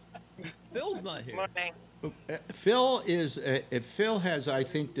 curious. Phil's not here. Phil has, I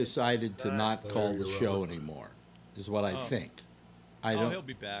think, decided to not call the show anymore, is what I think. He'll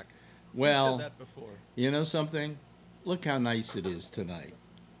be back. Well, you said that before. You know something? Look how nice it is tonight.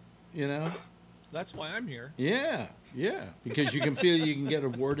 You know? That's why I'm here. Yeah, because you can feel you can get a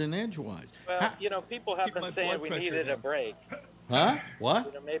word in edgewise. Well, people have been saying we needed a break. Huh?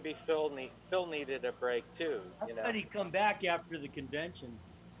 What? Maybe Phil needed a break too. I thought he'd come back after the convention.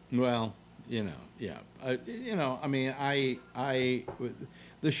 Well, yeah. I mean,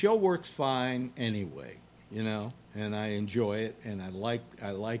 the show works fine anyway, and I enjoy it, and I like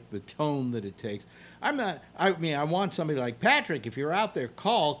the tone that it takes. I want somebody like Patrick, if you're out there,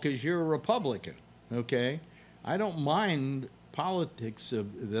 call, because you're a Republican, okay? I don't mind politics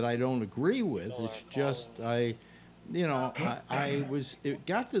that I don't agree with. It's just, it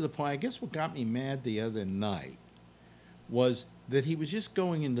got to the point, I guess what got me mad the other night was that he was just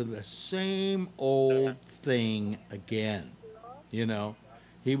going into the same old thing again,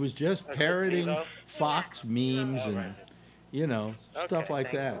 He was just parroting Fox memes and, stuff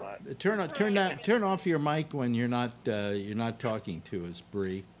like that. Turn off your mic when you're not talking to us,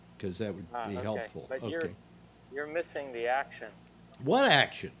 Bree, because that would be helpful. But you're missing the action. What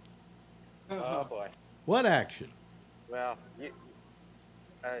action? Oh boy. What action? Well,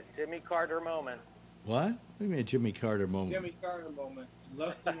 Jimmy Carter moment. What? What do you mean a Jimmy Carter moment? Jimmy Carter moment.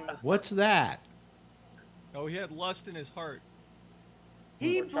 What's that? Oh, he had lust in his heart.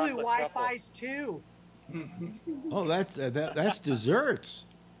 He blew Wi-Fi's too. Oh, that's desserts.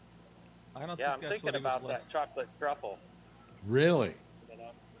 I don't think that's thinking about that chocolate truffle. Really?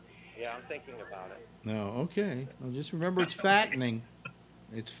 Yeah, I'm thinking about it. No, okay. Well, just remember it's fattening.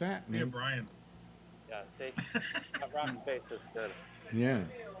 It's fattening. Yeah, Brian. Yeah, see, that rock space is good. Yeah.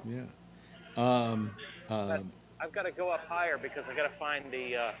 I've got to go up higher because I got to find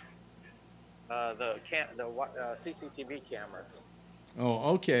the CCTV cameras.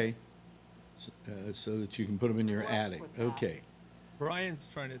 Oh, okay. So that you can put them in your attic. Okay. Brian's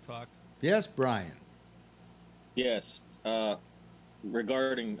trying to talk. Yes, Brian. Yes.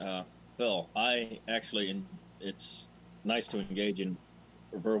 Regarding Phil, it's nice to engage in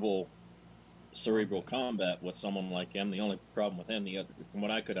verbal cerebral combat with someone like him. The only problem with him, from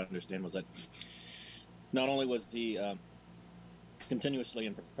what I could understand, was that not only was he continuously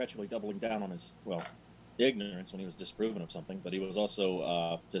and perpetually doubling down on his ignorance when he was disproven of something, but he was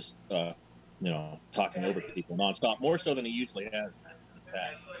also talking over people nonstop, more so than he usually has in the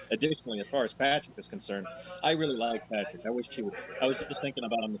past. Additionally, as far as Patrick is concerned, I really like Patrick. I wish he would. I was just thinking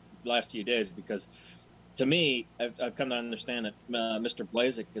about him the last few days because to me, I've come to understand that Mr.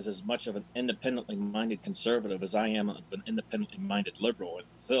 Blazek is as much of an independently minded conservative as I am of an independently minded liberal. And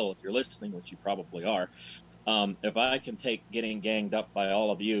Phil, if you're listening, which you probably are, if I can take getting ganged up by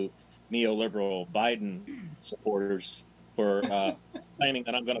all of you neoliberal Biden supporters for claiming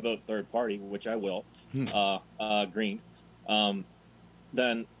that I'm going to vote third party, which I will, green,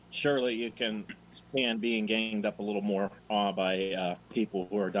 then surely you can stand being ganged up a little more by people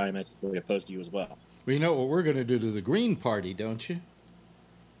who are diametrically opposed to you as well. Well, you know what we're going to do to the Green Party, don't you?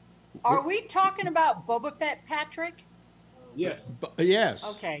 Are we talking about Boba Fett, Patrick? Yes. Yes.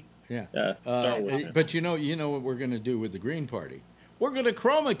 Okay. Yeah. Star Wars. But you know what we're going to do with the Green Party? We're going to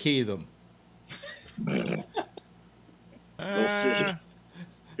chroma key them. We'll see.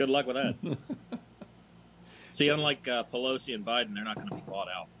 Good luck with that. See, unlike Pelosi and Biden, they're not going to be bought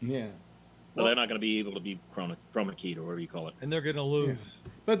out. Yeah. Well, they're not going to be able to be chroma keyed or whatever you call it. And they're going to lose. Yeah.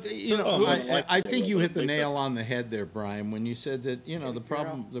 But I think you hit the nail on the head there, Brian, when you said that the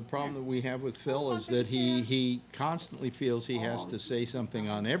problem that we have with Phil is that he constantly feels he has to say something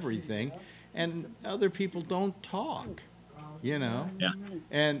on everything, and other people don't talk. Yeah.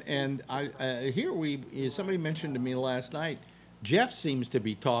 And somebody mentioned to me last night, Jeff seems to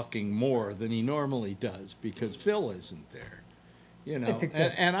be talking more than he normally does because Phil isn't there. And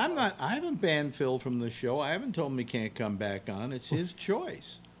I haven't banned Phil from the show. I haven't told him he can't come back on. It's his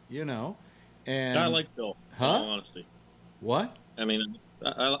choice, And I like Phil. In all honesty. What? I mean,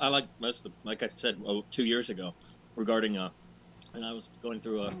 I like most of, like I said 2 years ago, regarding and I was going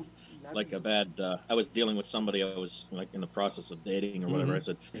through I was dealing with somebody I was like in the process of dating or whatever.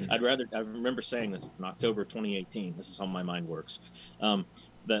 Mm-hmm. I said, I remember saying this in October 2018. This is how my mind works.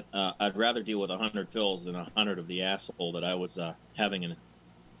 That I'd rather deal with 100 Phils than 100 of the asshole that I was having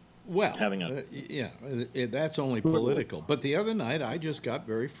that's only political. But the other night, I just got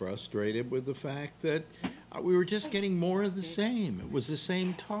very frustrated with the fact that we were just getting more of the same. It was the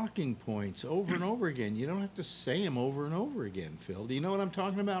same talking points over and over again. You don't have to say them over and over again, Phil. Do you know what I'm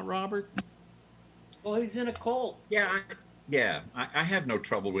talking about, Robert? Well, he's in a cult. Yeah, I have no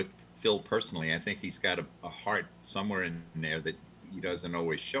trouble with Phil personally. I think he's got a heart somewhere in there that he doesn't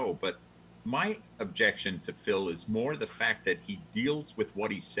always show. But my objection to Phil is more the fact that he deals with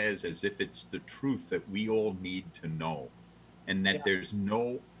what he says as if it's the truth that we all need to know, and that there's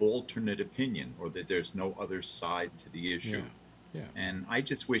no alternate opinion or that there's no other side to the issue. Yeah. And I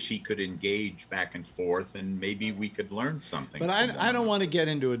just wish he could engage back and forth, and maybe we could learn something. But I don't want to get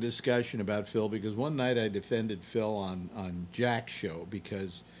into a discussion about Phil, because one night I defended Phil on Jack's show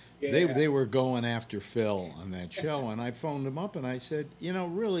because they were going after Phil on that show, and I phoned him up and I said,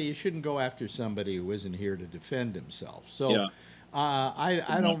 really, you shouldn't go after somebody who isn't here to defend himself. So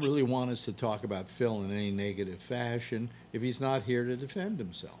I don't really want us to talk about Phil in any negative fashion if he's not here to defend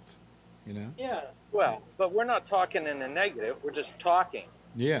himself, Yeah. Well, but we're not talking in a negative. We're just talking.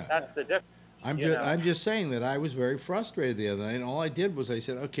 Yeah. That's the difference. I'm just saying that I was very frustrated the other night, and all I did was I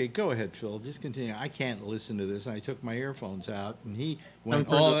said, okay, go ahead, Phil, just continue. I can't listen to this. And I took my earphones out, and he went,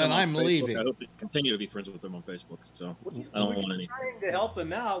 then I'm leaving. I hope to continue to be friends with him on Facebook, so I don't want any. Trying to help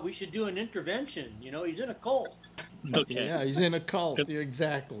him out, we should do an intervention. He's in a cult. Okay. Yeah, he's in a cult.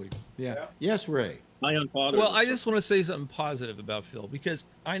 Exactly. Yeah. Yes, Ray. My own father. Well, I just want to say something positive about Phil, because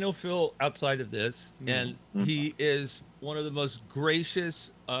I know Phil outside of this, and he is one of the most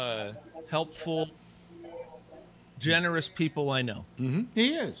gracious, helpful, generous people I know. Mm-hmm.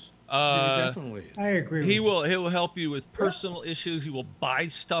 He is. He definitely is. I agree. He will help you with personal issues. He will buy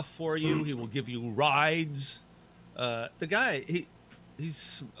stuff for you. He will give you rides. The guy,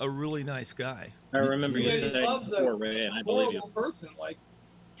 he's a really nice guy. I remember you saying before, Ray, and I believe you. Person like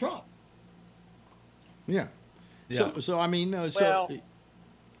Trump. Yeah. So I mean, a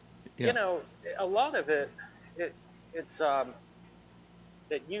lot of it's that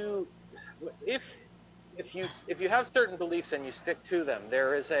you, if you have certain beliefs and you stick to them,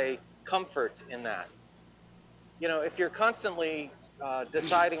 there is a comfort in that. If you're constantly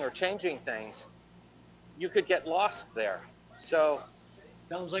deciding or changing things, you could get lost there. So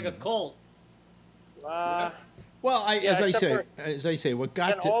sounds like a cult. Well, as I say, what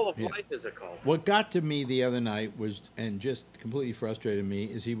got all of life is a cult. What got to me the other night was, and just completely frustrated me,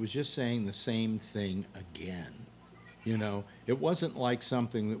 is he was just saying the same thing again. It wasn't like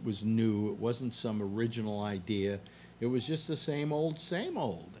something that was new. It wasn't some original idea. It was just the same old,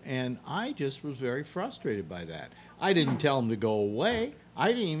 and I just was very frustrated by that. I didn't tell him to go away. I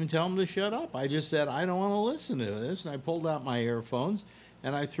didn't even tell him to shut up. I just said, I don't want to listen to this, and I pulled out my earphones.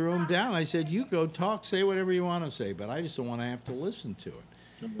 And I threw him down. I said, you go talk, say whatever you want to say, but I just don't want to have to listen to it.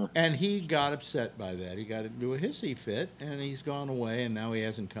 And he got upset by that. He got into a hissy fit, and he's gone away, and now he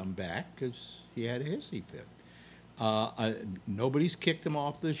hasn't come back because he had a hissy fit. Nobody's kicked him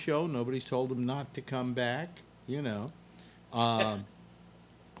off the show. Nobody's told him not to come back, you know.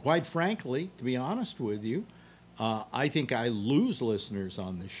 Quite frankly, to be honest with you, I think I lose listeners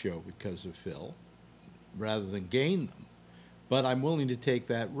on this show because of Phil rather than gain them. But I'm willing to take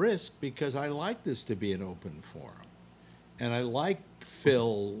that risk because I like this to be an open forum. And I like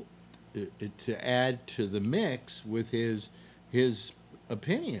Phil to add to the mix with his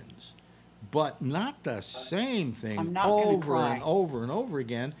opinions, but not the same thing over and over and over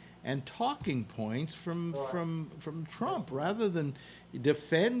again, and talking points from Trump rather than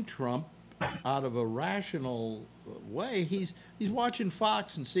defend Trump out of a rational way. He's watching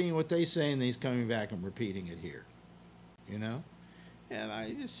Fox and seeing what they say, and then he's coming back and repeating it here, you know. And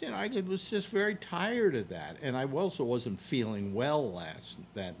I just, I was just very tired of that. And I also wasn't feeling well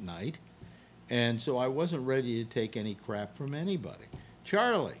that night. And so I wasn't ready to take any crap from anybody.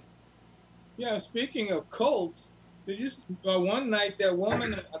 Charlie. Yeah, speaking of cults, one night that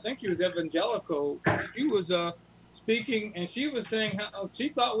woman, I think she was evangelical, she was speaking, and she was saying how she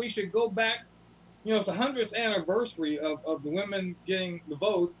thought we should go back. You know, it's the 100th anniversary of the women getting the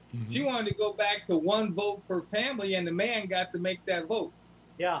vote. Mm-hmm. She wanted to go back to one vote for family, and the man got to make that vote.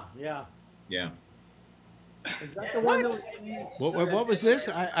 Yeah. Is that the one that what was this?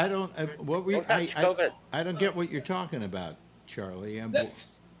 I don't I don't get what you're talking about, Charlie.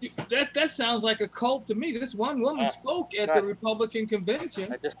 That sounds like a cult to me. This one woman spoke at the Republican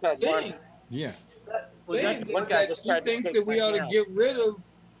convention. I just had one. Yeah. One guy just she thinks that we ought to get rid of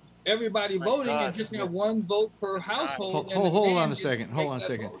everybody voting and just have one vote per household. Hold on a second.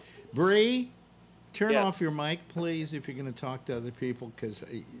 Bree, turn off your mic, please, if you're going to talk to other people, because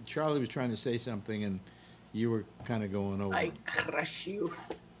Charlie was trying to say something and you were kind of going over. I crush you.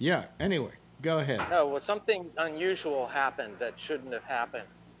 Yeah. Anyway, go ahead. No, well, something unusual happened that shouldn't have happened.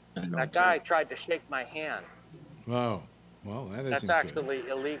 That guy tried to shake my hand. Oh, well, that's actually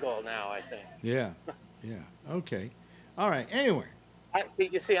illegal now, I think. Yeah. Okay. All right. Anyway.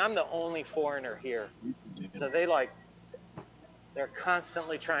 You see, I'm the only foreigner here, so they're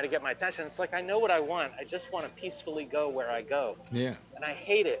constantly trying to get my attention. It's like, I know what I want. I just want to peacefully go where I go. Yeah. And I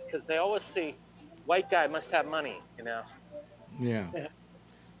hate it because they always see white guy must have money, you know. Yeah.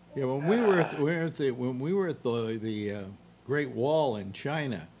 Yeah. When we were at the Great Wall in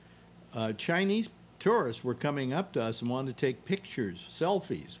China, Chinese tourists were coming up to us and wanted to take pictures,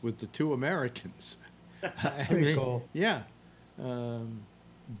 selfies with the two Americans. Pretty cool. Yeah.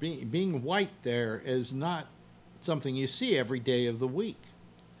 Being white there is not something you see every day of the week.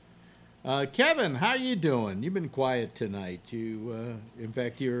 Kevin, how you doing? You've been quiet tonight. In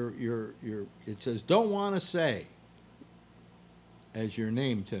fact, it says "don't want to say" as your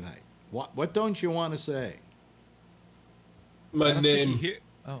name tonight. What don't you want to say? My name.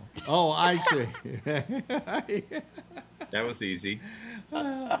 Oh, I see. That was easy.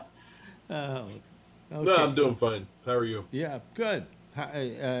 Okay. No, I'm doing fine. How are you? Yeah, good.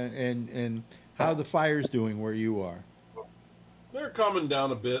 And how are the fires doing where you are? They're calming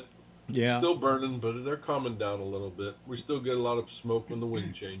down a bit. Yeah. Still burning, but they're calming down a little bit. We still get a lot of smoke when the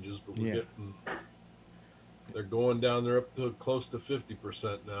wind changes, but they're going down. They're up to close to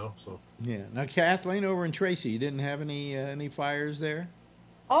 50% now. So. Yeah. Now, Kathleen, over in Tracy, you didn't have any fires there?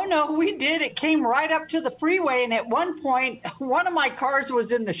 Oh, no, we did. It came right up to the freeway. And at one point, one of my cars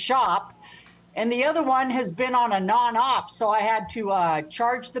was in the shop and the other one has been on a non-op. So I had to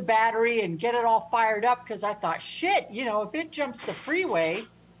charge the battery and get it all fired up because I thought, shit, if it jumps the freeway,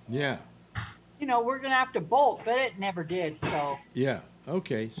 we're going to have to bolt, but it never did. So yeah.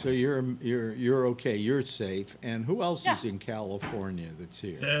 Okay. So you're okay. You're safe. And who else is in California that's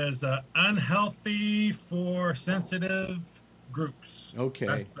here? It says unhealthy for sensitive groups. Okay.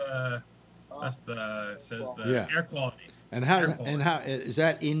 That's the air quality. And how is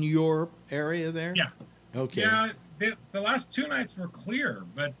that in your area there? Yeah. Okay. Yeah, the last 2 nights were clear,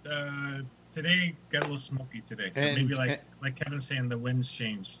 but today got a little smoky today. So maybe like Kevin's saying, the winds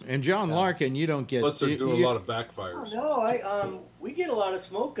changed. And John Larkin, you don't get. Plus, they're doing a lot of backfires. Oh, no, we get a lot of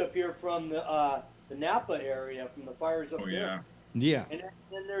smoke up here from the Napa area, from the fires up there. Yeah. And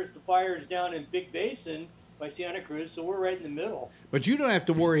then there's the fires down in Big Basin by Santa Cruz, so we're right in the middle. But you don't have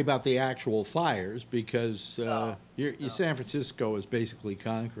to worry about the actual fires because San Francisco is basically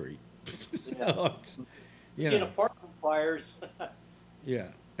concrete. In apartment fires. Yeah,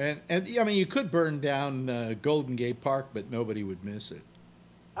 and I mean, you could burn down Golden Gate Park, but nobody would miss it.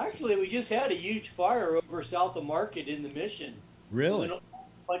 Actually, we just had a huge fire over south of Market in the Mission. Really? It was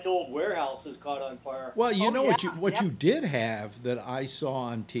bunch of old warehouses caught on fire. Well, you know what you did have that I saw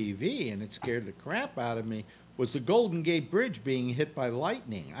on TV, and it scared the crap out of me, was the Golden Gate Bridge being hit by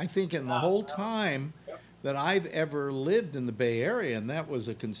lightning. I think in the whole time that I've ever lived in the Bay Area, and that was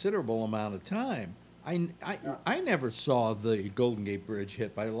a considerable amount of time, I never saw the Golden Gate Bridge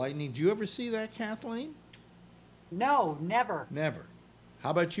hit by lightning. Did you ever see that, Kathleen? No, never. Never. How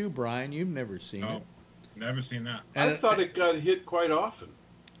about you, Brian? You've never seen it. Never seen that. I thought it got hit quite often.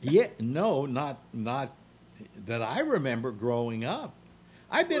 Yeah, no, not that I remember growing up.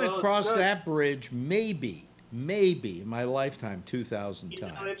 I've been across that bridge maybe in my lifetime 2,000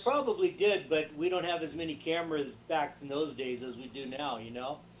 times. It probably did, but we don't have as many cameras back in those days as we do now, you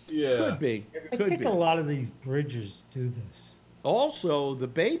know? Yeah. Could be. I think a lot of these bridges do this. Also, the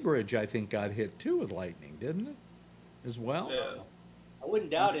Bay Bridge, I think, got hit too with lightning, didn't it? As well? Yeah. I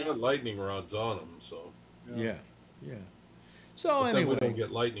wouldn't doubt it. Got lightning rods on them, so. Yeah. So but anyway, then we don't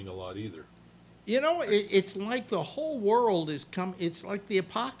get lightning a lot either. You know, it's like the whole world is it's like the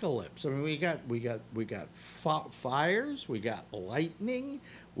apocalypse. I mean, we got fires, we got lightning,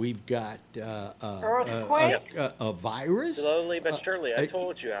 we've got earthquakes, a virus. Slowly but surely. I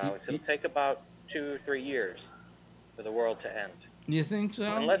told you, Alex, it'll take about 2 or 3 years for the world to end. You think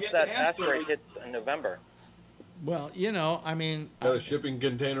so? Unless that asteroid hits in November. Well, you know, I mean, Got a shipping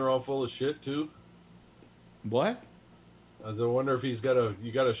container all full of shit too. What? I wonder if you got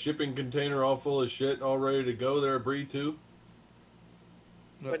a shipping container all full of shit all ready to go there, Bree, too?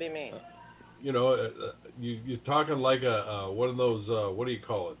 What do you mean? You know, you're talking like one of those, what do you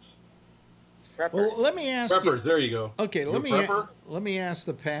call it? Preppers. Well, let me ask Preppers, there you go. Okay, let me ask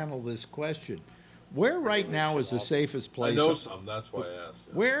the panel this question. Where right now is the safest place? I know some, that's why I asked.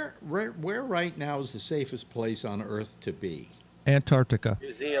 Where right now is the safest place on Earth to be? Antarctica.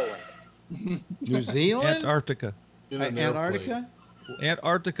 New Zealand. New Zealand? Antarctica. Antarctica?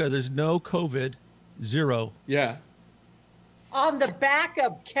 Antarctica, there's no COVID. 0. Yeah. On the back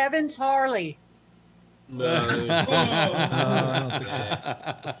of Kevin's Harley. No. I don't think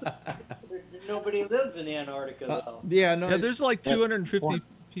so. Nobody lives in Antarctica, though. Yeah, no. Yeah, there's like 250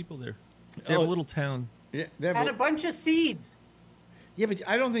 people there. They have a little town. Yeah, And a bunch of seeds. Yeah, but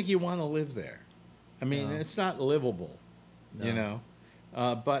I don't think you want to live there. I mean, it's not livable, you know.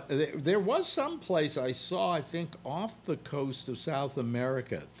 But there was some place I saw, I think, off the coast of South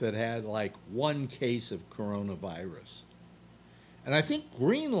America that had like 1 case of coronavirus. And I think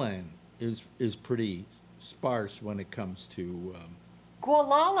Greenland is pretty sparse when it comes to...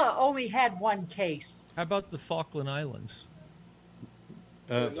 Gualala only had 1 case. How about the Falkland Islands?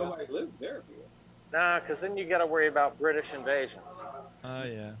 Nobody lives there. Nah, because then you got to worry about British invasions. Oh,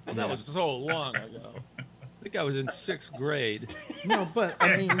 yeah. Well, that was so long ago. I think I was in 6th grade. No, but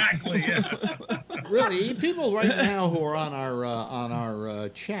I mean, exactly. Yeah. Really, people right now who are on our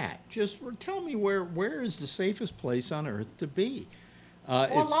chat, just tell me where is the safest place on Earth to be?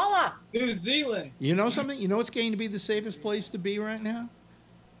 Gualala, New Zealand. You know something? You know what's going to be the safest place to be right now?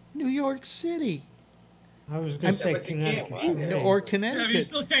 New York City. I was going to say Connecticut. Or Connecticut. Yeah, but you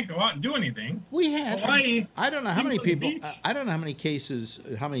still can't go out and do anything. We had Hawaii. I don't know how many people people. I don't know how many cases,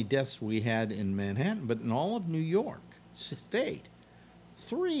 how many deaths we had in Manhattan, but in all of New York State,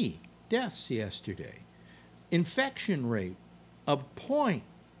 3 deaths yesterday. Infection rate of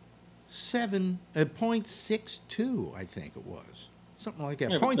 0.62, I think it was, something like that.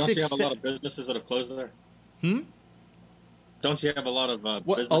 Yeah, don't you have a lot of businesses that have closed there? Don't you have a lot of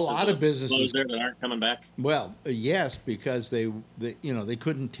businesses closed there that aren't coming back? Well, yes, because they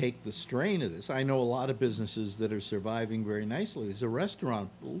couldn't take the strain of this. I know a lot of businesses that are surviving very nicely. There's a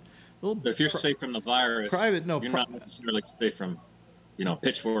restaurant. If you're safe from the virus, you're not necessarily safe from,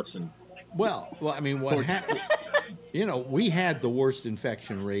 pitchforks and. Well, I mean, what happened? We had the worst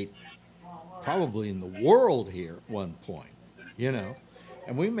infection rate probably in the world here at one point. And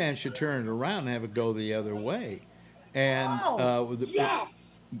we managed to turn it around and have it go the other way. And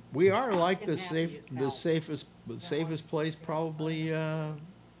yes, we are like the safest place probably.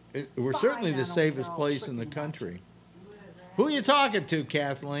 We're certainly the safest place in the country. Who are you talking to,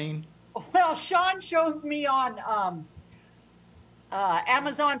 Kathleen? Well, Sean shows me on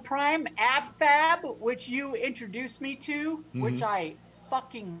Amazon Prime AbFab, which you introduced me to, which I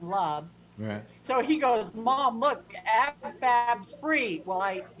fucking love. Right. So he goes, Mom, look, AbFab's free. Well,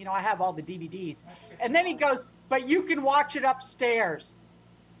 I have all the DVDs. And then he goes, but you can watch it upstairs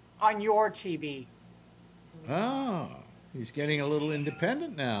on your TV. Oh, he's getting a little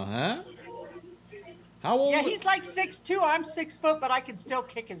independent now, huh? How old? Yeah, he's like 6'2". I'm 6 foot, but I can still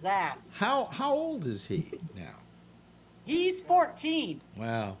kick his ass. How old is he now? He's 14.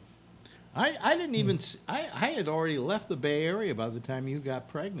 Wow. I didn't even. I had already left the Bay Area by the time you got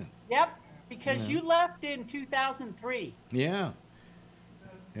pregnant. Yep, because you left in 2003. Yeah.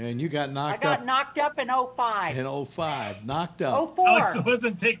 And you got knocked I up. got knocked up in 05. In 05, knocked up. 04. Alex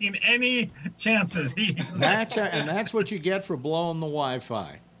wasn't taking any chances. That's what you get for blowing the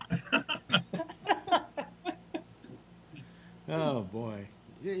Wi-Fi. Oh boy.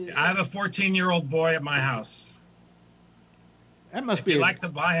 I have a 14-year-old boy at my house. That must if be. If you like to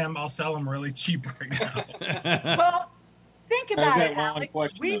buy him, I'll sell him really cheap right now. Well, think about it,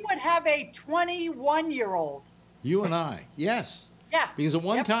 Alex. We would have a 21-year-old. You and I, yes. Yeah. Because at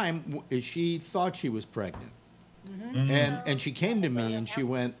one time she thought she was pregnant, and she came to me and she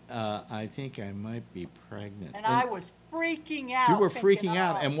went, "I think I might be pregnant." And I was freaking out. You were freaking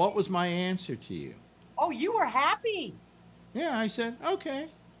out, and what was my answer to you? Oh, you were happy. Yeah, I said, okay.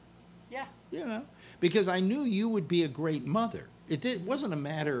 Yeah. You know, because I knew you would be a great mother. It wasn't a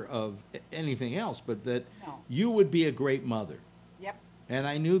matter of anything else, but that you would be a great mother. Yep. And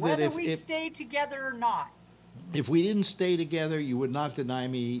I knew that whether we stayed together or not. If we didn't stay together, you would not deny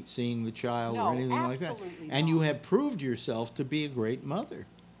me seeing the child or anything like that. And you have proved yourself to be a great mother.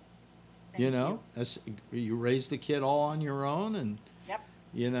 Thank you. You raised the kid all on your own, and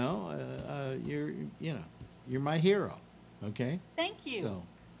you're my hero. Okay. Thank you. So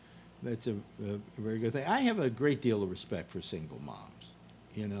that's a very good thing. I have a great deal of respect for single moms.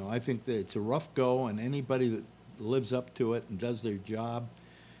 You know, I think that it's a rough go, and anybody that lives up to it and does their job,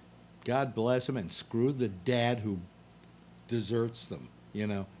 God bless them, and screw the dad who deserts them, you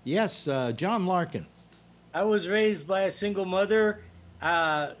know. Yes, John Larkin. I was raised by a single mother.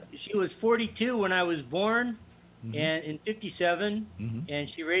 She was 42 when I was born, and in 57, and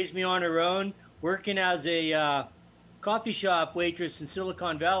she raised me on her own, working as a coffee shop waitress in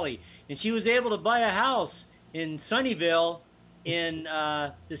Silicon Valley. And she was able to buy a house in Sunnyvale in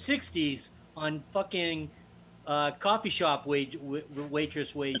the 60s on fucking coffee shop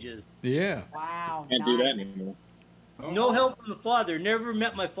waitress wages. Yeah. Wow. Can't do that anymore. No help from the father. Never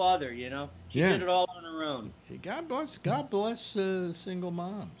met my father. You know, she did it all on her own. God bless single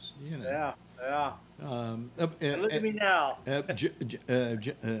moms. You know. Yeah. Look at me now.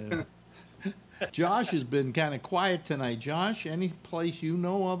 Josh has been kind of quiet tonight. Josh, any place you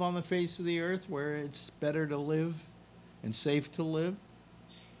know of on the face of the earth where it's better to live and safe to live?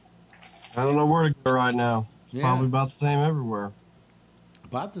 I don't know where to go right now. Yeah. Probably about the same everywhere.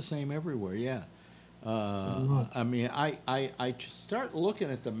 About the same everywhere, yeah. I mean, I start looking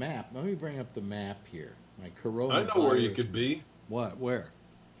at the map. Let me bring up the map here. My coronavirus. I know where you could be. What? Where?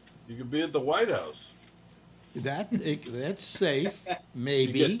 You could be at the White House. That's safe,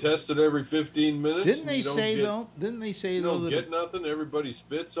 maybe. You get tested every 15 minutes. Didn't they say though? Didn't they say though that you don't get nothing? Everybody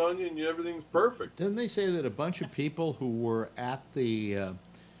spits on you, and everything's perfect. Didn't they say that a bunch of people who were at the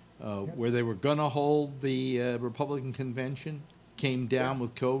where they were going to hold the Republican convention came down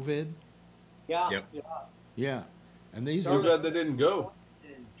with COVID? Yeah. Yeah, and these Too bad they didn't go.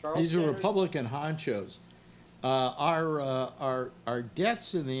 These are Republican honchos. Our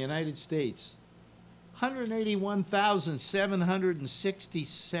deaths in the United States,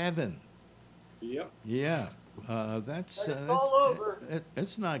 181,767. Yep. Yeah, that's all over.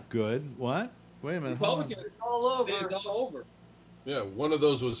 That's not good. What? Wait a minute. Republicans, it's all over. It's all over. Yeah, one of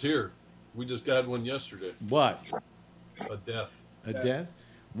those was here. We just got one yesterday. What? A death. A death?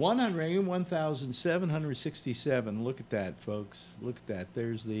 181,767. Look at that, folks. Look at that.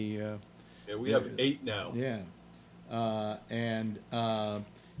 There's the... yeah, we have 8 now. Yeah. And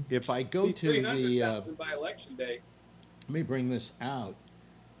if I go to the... by election day. Let me bring this out.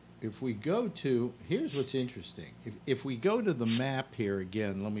 If we go to... Here's what's interesting. If we go to the map here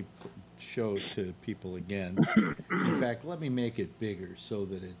again, let me show it to people again. In fact, let me make it bigger so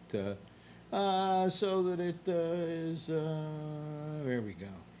that it... is... there we go.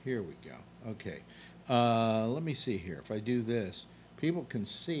 Here we go. Okay. Let me see here. If I do this, people can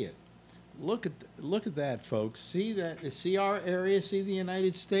see it. Look at that, folks. See that? See our area? See the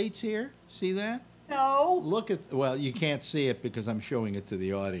United States here? See that? No. Look at... Well, you can't see it because I'm showing it to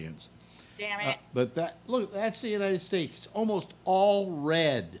the audience. Damn it. But look, that's the United States. It's almost all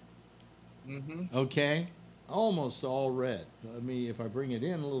red. Okay? Almost all red. Let me, if I bring it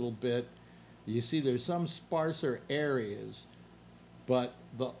in a little bit, you see there's some sparser areas, but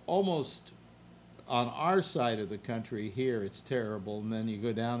almost on our side of the country here, it's terrible. And then you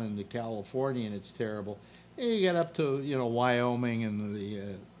go down into California and it's terrible. And you get up to, Wyoming and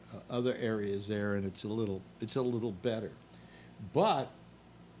the other areas there, and it's a little better. But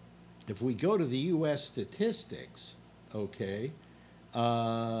if we go to the U.S. statistics, okay,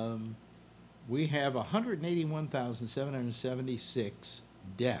 we have 181,776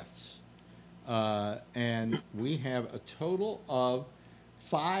 deaths. and we have a total of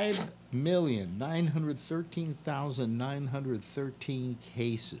 5,913,913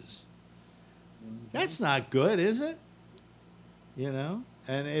 cases. That's not good, is it? You know,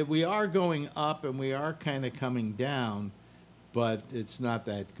 and we are going up and we are kind of coming down, but it's not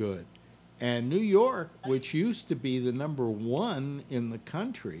that good. And New York, which used to be the #1 in the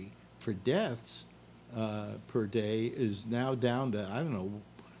country for deaths per day, is now down to, I don't know,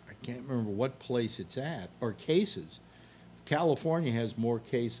 I can't remember what place it's at, or cases. California has more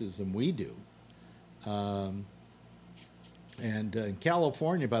cases than we do. And in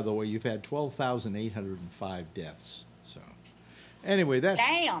California, by the way, you've had 12,805 deaths. So anyway, that's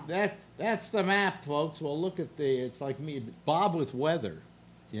the map, folks. We'll look at it's like me, Bob with weather,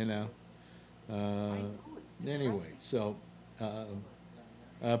 you know. Anyway, so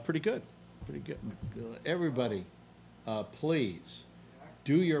pretty good. Everybody, please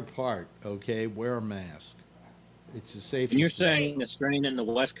do your part, okay? Wear a mask. It's a safe. And you're saying the strain in the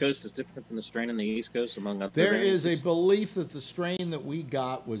West Coast is different than the strain in the East Coast, among other There variants? is a belief that the strain that we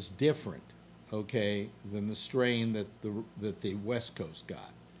got was different, okay, than the strain that the West Coast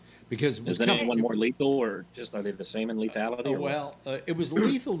got, because is anyone more lethal, or just are they the same in lethality? Well, it was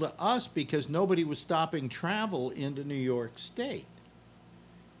lethal to us because nobody was stopping travel into New York State.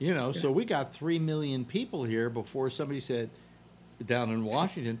 You know, so we got 3 million people here before somebody said, down in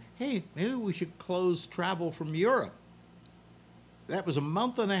Washington, hey, maybe we should close travel from Europe. That was a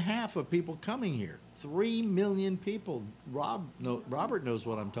month and a half of people coming here. 3 million people. Robert knows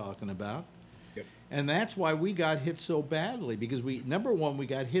what I'm talking about. Yep. And that's why we got hit so badly, because number one, we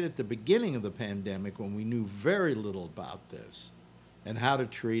got hit at the beginning of the pandemic when we knew very little about this and how to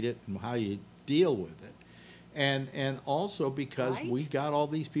treat it and how you deal with it. And also because we got all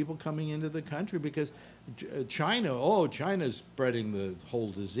these people coming into the country because China's spreading the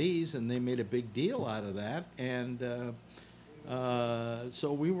whole disease, and they made a big deal out of that, and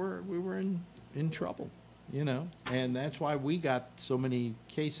so we were in trouble, you know, and that's why we got so many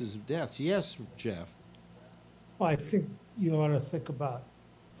cases of deaths. Yes, Jeff. Well, I think you ought to think about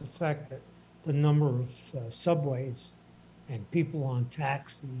the fact that the number of subways and people on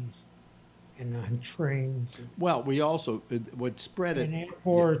taxis and on trains. Well, we also would spread it. And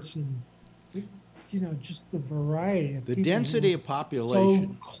airports and, you know, just the variety of the people density of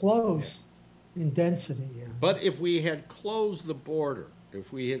population. So close in density. Yeah. But if we had closed the border,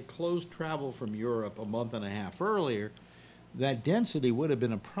 if we had closed travel from Europe a month and a half earlier, that density would have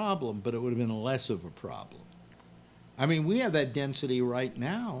been a problem, but it would have been less of a problem. I mean, we have that density right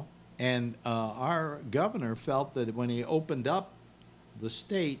now, and our governor felt that when he opened up the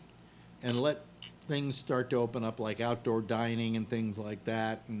state and let things start to open up, like outdoor dining and things like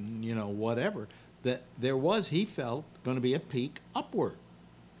that, and, you know, whatever, that there was, he felt, going to be a peak upward.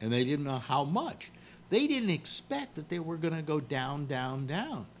 And they didn't know how much. They didn't expect that they were going to go down, down,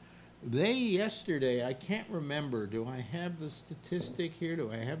 down. They yesterday, I can't remember, do I have the statistic here?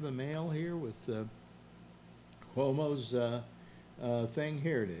 Do I have the mail here with Cuomo's thing?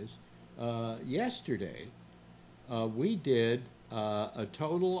 Here it is. Yesterday, we did a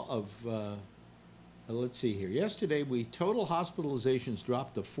total of, let's see here. Yesterday, total hospitalizations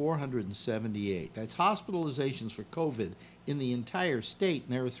dropped to 478. That's hospitalizations for COVID in the entire state,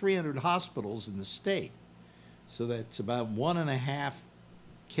 and there are 300 hospitals in the state. So that's about 1.5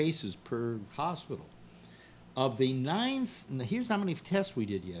 cases per hospital. Of the here's how many tests we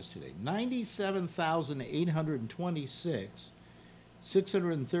did yesterday. 97,826,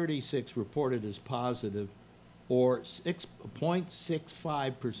 636 reported as positive, or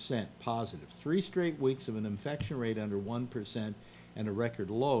 6.65% positive. 3 straight weeks of an infection rate under 1% and a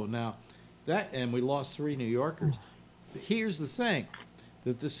record low. Now, and we lost 3 New Yorkers. Here's the thing,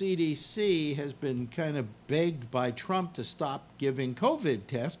 that the CDC has been kind of begged by Trump to stop giving COVID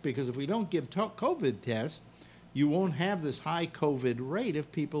tests, because if we don't give COVID tests, you won't have this high COVID rate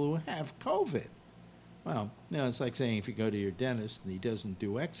of people who have COVID. Well, you know, it's like saying if you go to your dentist and he doesn't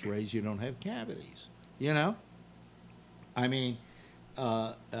do x-rays, you don't have cavities, you know? I mean,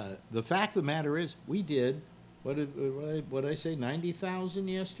 the fact of the matter is, we did, what did I say, 90,000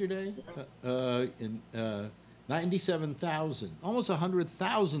 yesterday? 97,000, almost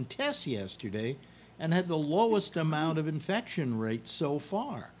 100,000 tests yesterday, and had the lowest amount of infection rate so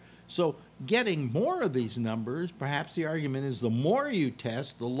far. So getting more of these numbers, perhaps the argument is the more you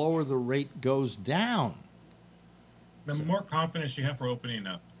test, the lower the rate goes down. The more confidence you have for opening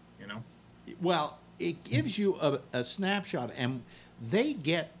up, you know? Well, it gives you a snapshot, and they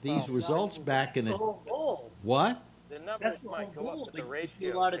get these results back in the whole goal. What? The numbers That's the might whole go goal. up, but the Do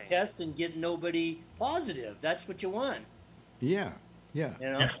ratio a lot of changes. tests and get nobody positive. That's what you want. Yeah, yeah. You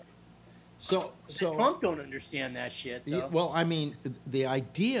know? Yeah. So Trump don't understand that shit, though. well, I mean, the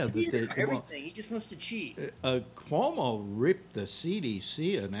idea that they everything. He just wants to cheat. Cuomo ripped the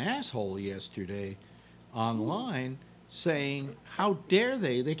CDC an asshole yesterday online, saying, "How dare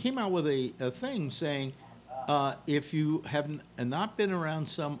they?" They came out with a thing saying, if you have not been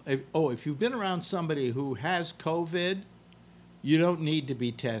around if you've been around somebody who has COVID, you don't need to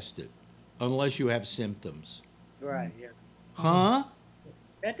be tested unless you have symptoms. Right. Yeah. Huh?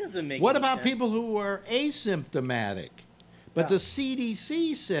 That doesn't make. What any about sense. people who are asymptomatic? But the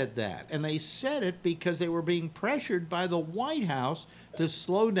CDC said that, and they said it because they were being pressured by the White House to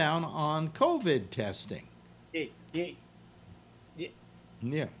slow down on COVID testing.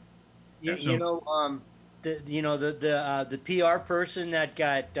 Yeah. So- The PR person that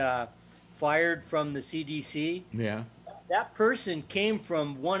got fired from the CDC. Yeah. That person came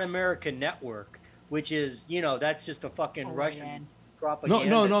from One American Network, which is, that's just a fucking Russian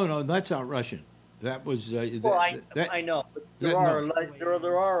propaganda. No, that's not Russian. That was. Well, I know, but there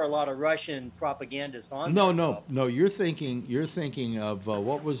are a lot of Russian propagandists on. No. You're thinking of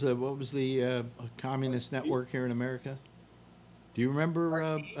what was the communist network here in America? Do you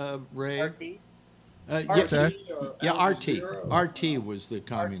remember Ray? RT? RT was the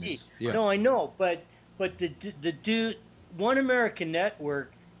communist. Yeah. No, I know, but the dude, One American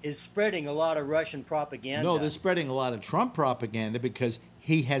Network is spreading a lot of Russian propaganda. No, they're spreading a lot of Trump propaganda because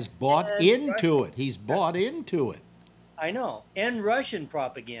he has bought into it. He's bought into it. I know, and Russian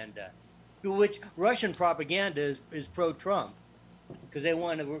propaganda, which Russian propaganda is pro-Trump, because they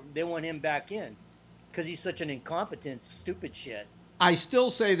want him back in, because he's such an incompetent, stupid shit. I still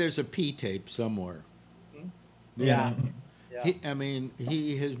say there's a P tape somewhere. Yeah.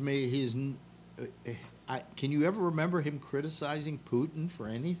 He has made can you ever remember him criticizing Putin for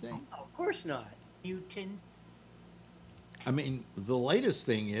anything? Of course not. Putin. I mean, the latest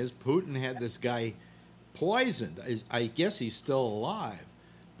thing is Putin had this guy poisoned. I guess he's still alive,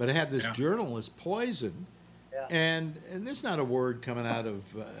 but had this journalist poisoned, and there's not a word coming out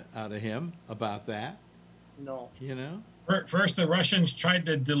of him about that. No. First, the Russians tried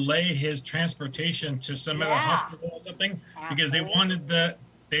to delay his transportation to some other hospital or something because they wanted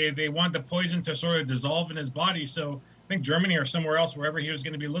they wanted the poison to sort of dissolve in his body. So I think Germany or somewhere else, wherever he was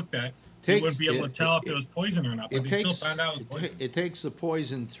going to be looked at, they wouldn't be able to tell if it was poison or not. But they still found out it was poison. It takes the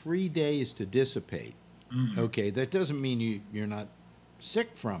poison 3 days to dissipate. Mm-hmm. Okay, that doesn't mean you're not sick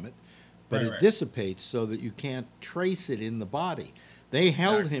from it, but it dissipates so that you can't trace it in the body. They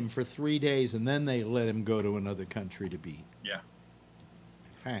held him for 3 days, and then they let him go to another country to be.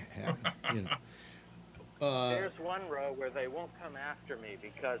 There's one row where they won't come after me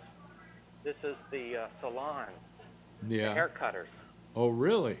because this is the salons, the hair cutters. Oh,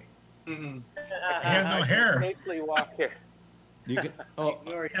 really? He has no hair. I can safely walk here. He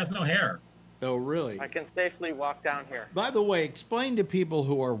has no hair. Oh, really? I can safely walk down here. By the way, explain to people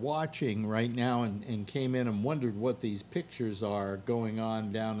who are watching right now and came in and wondered what these pictures are going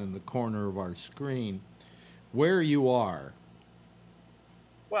on down in the corner of our screen, where you are.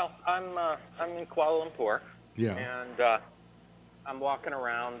 Well, I'm in Kuala Lumpur. Yeah. And I'm walking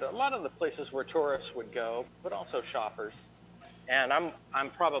around a lot of the places where tourists would go, but also shoppers. And I'm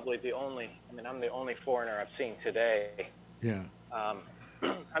probably the only foreigner I've seen today. Yeah.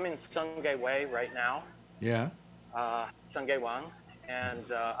 I'm in Sungei Way right now. Yeah. Sungei Wang.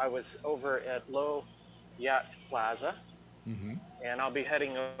 And I was over at Lo Yat Plaza. Mm-hmm. And I'll be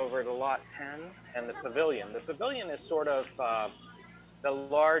heading over to Lot 10 and the Pavilion. The Pavilion is sort of the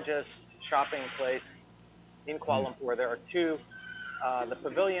largest shopping place in Kuala Lumpur. There are two, the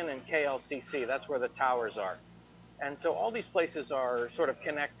Pavilion and KLCC. That's where the towers are. And so all these places are sort of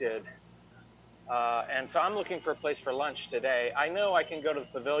connected. And so I'm looking for a place for lunch today. I know I can go to the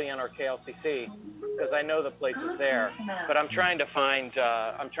Pavilion or KLCC because I know the place is there. But I'm trying to find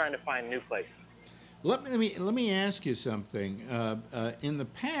new places. Let me ask you something. In the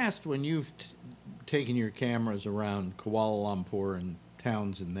past, when you've taken your cameras around Kuala Lumpur and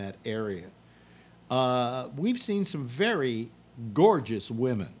towns in that area, we've seen some very gorgeous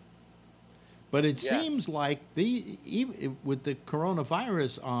women. But it seems like even with the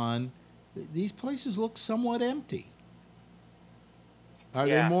coronavirus on, these places look somewhat empty. Are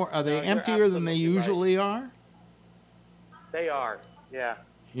they more? Are they emptier than they usually are? They are. Yeah.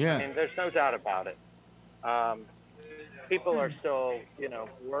 Yeah. I mean, there's no doubt about it. People are still,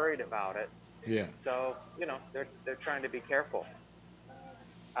 worried about it. Yeah. So, they're trying to be careful.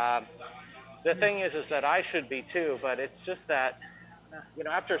 The thing is that I should be too, but it's just that,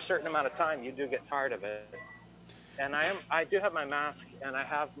 after a certain amount of time, you do get tired of it. And I do have my mask and I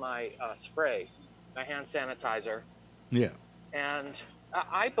have my spray, my hand sanitizer. Yeah. And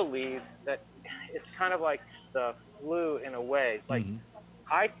I believe that it's kind of like the flu in a way. Like,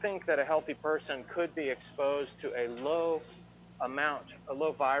 I think that a healthy person could be exposed to a low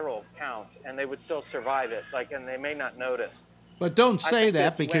viral count, and they would still survive it. Like, and they may not notice. But don't say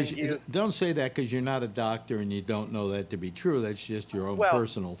that because you don't say that because you're not a doctor and you don't know that to be true. That's just your own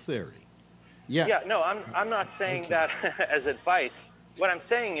personal theory. Yeah. Yeah. No, I'm not saying that as advice. What I'm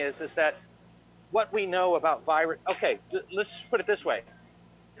saying is that what we know about virus. Okay, let's put it this way.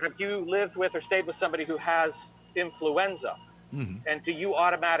 Have you lived with or stayed with somebody who has influenza? And do you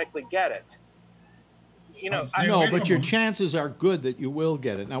automatically get it? You know, no, but your chances are good that you will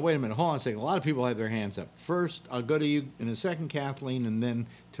get it. Now, wait a minute. Hold on a second. A lot of people have their hands up. First, I'll go to you in a second, Kathleen, and then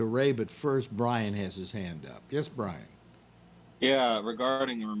to Ray. But first, Brian has his hand up. Yes, Brian. Yeah,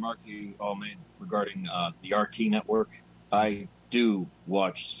 regarding the remark you all made regarding the RT network, I do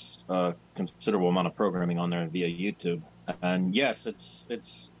watch a considerable amount of programming on there via YouTube. And yes,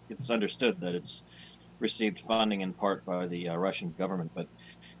 it's understood that it's received funding in part by the Russian government,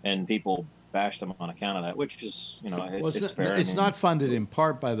 and people bashed them on account of that, which is, it's fair. It's not funded in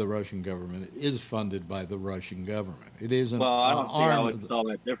part by the Russian government. It is funded by the Russian government. It is an I don't see how it's all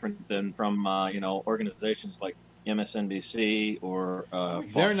that different than from organizations like MSNBC or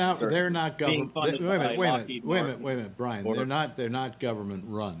they're not government. Wait a minute, Brian. They're not government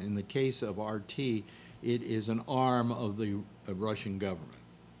run. In the case of RT, it is an arm of the Russian government.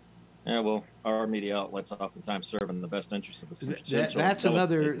 Yeah, well, our media outlets oftentimes serve in the best interest of the citizens. That's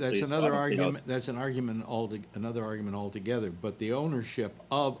another argument. That's another argument altogether. But the ownership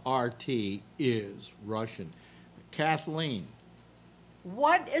of RT is Russian. Kathleen.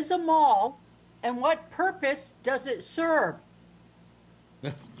 What is a mall, and what purpose does it serve?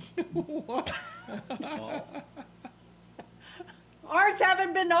 What? Ours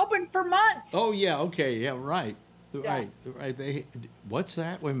haven't been open for months. Oh yeah. Okay. Yeah. Right. Right. What's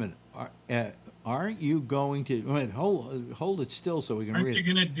that? Wait a minute. Aren't you going to hold it still so we can read? Aren't you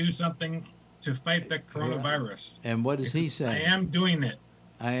going to do something to fight the coronavirus? And what does he say? I am doing it.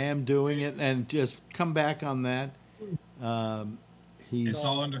 I am doing it, and just come back on that. It's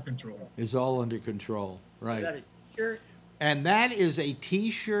all under control. It's all under control, right? Got a shirt. And that is a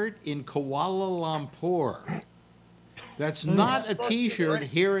T-shirt in Kuala Lumpur. That's not a T-shirt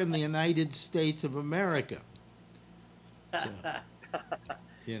here in the United States of America. So,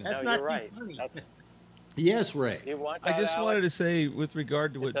 That's not you're right. Yes, Ray. You want I that, just Alex? wanted to say, with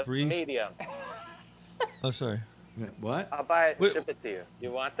regard to what Bree. Medium. Oh, sorry. What? I'll buy it and ship it to you.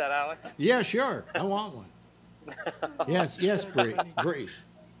 You want that, Alex? Yeah, sure. I want one. yes, Bree.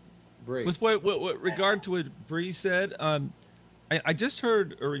 With what regard to what Bree said, I just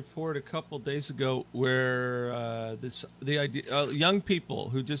heard a report a couple days ago where young people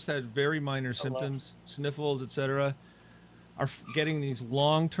who just had very minor symptoms, sniffles, etc., are getting these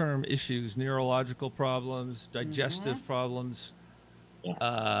long-term issues, neurological problems, digestive problems,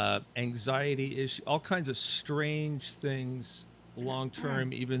 anxiety issues, all kinds of strange things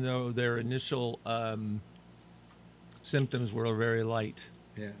long-term, even though their initial symptoms were very light.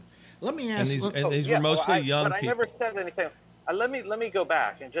 Yeah. Let me ask. These were mostly young people. But I never said anything. Let me go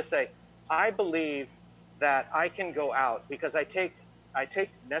back and just say, I believe that I can go out because I take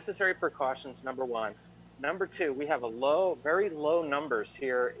necessary precautions. Number one. Number two, we have very low numbers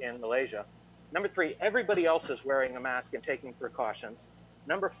here in Malaysia. Number three, everybody else is wearing a mask and taking precautions.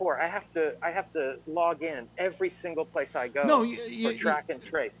 Number four, I have to log in every single place I go for track and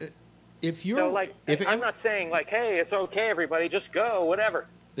trace. I'm not saying hey, it's okay, everybody, just go, whatever.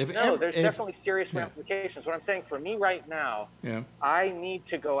 There's definitely serious ramifications. What I'm saying for me right now, I need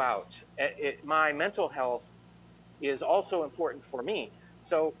to go out. My mental health is also important for me.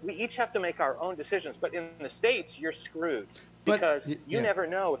 So we each have to make our own decisions. But in the States, you're screwed because you never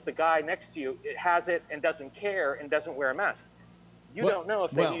know if the guy next to you has it and doesn't care and doesn't wear a mask. You don't know if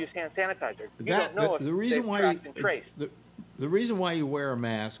they use hand sanitizer. You don't know if they've tracked and traced. The reason why you wear a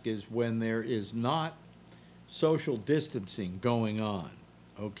mask is when there is not social distancing going on.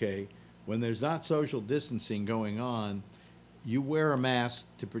 Okay, when there's not social distancing going on, you wear a mask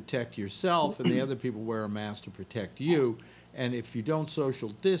to protect yourself, and the other people wear a mask to protect you. And if you don't social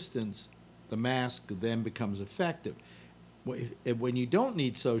distance, the mask then becomes effective. When you don't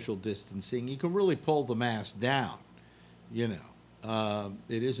need social distancing, you can really pull the mask down. It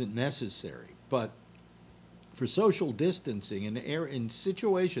isn't necessary. But for social distancing in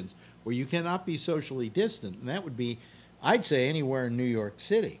situations where you cannot be socially distant, and that would be, I'd say, anywhere in New York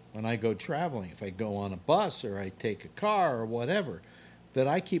City when I go traveling, if I go on a bus or I take a car or whatever, that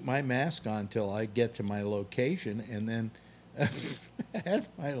I keep my mask on till I get to my location, and then at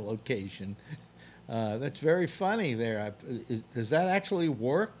my location, That's very funny there. Does that actually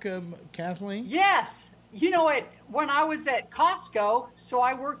work, Kathleen? Yes. You know it. When I was at Costco, so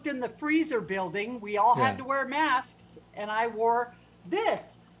I worked in the freezer building. We all had to wear masks, and I wore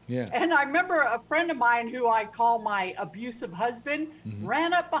this. Yeah. And I remember a friend of mine who I call my abusive husband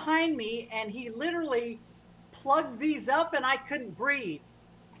ran up behind me, and he literally plugged these up, and I couldn't breathe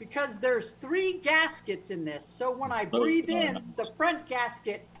because there's 3 gaskets in this. So when I breathe in, the front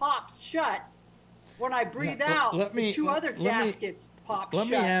gasket pops shut. When I breathe out, the 2 other gaskets pop shut. Let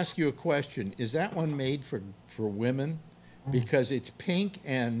me ask you a question. Is that one made for women? Because it's pink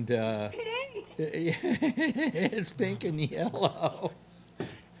and it's pink. It's pink and yellow.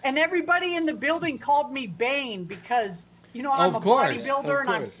 And everybody in the building called me Bane because, you know, I'm a bodybuilder and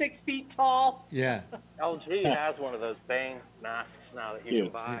I'm 6 feet tall. Yeah. LG has one of those Bane masks now that you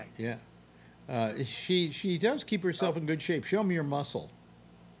can buy. Yeah. She does keep herself in good shape. Show me your muscle.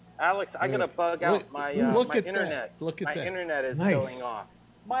 Alex, I gotta bug out my look my at internet. That. Look at my that. internet is going off.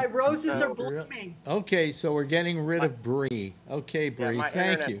 My roses are blooming. Okay, so we're getting rid of Bree. Okay, Bree, my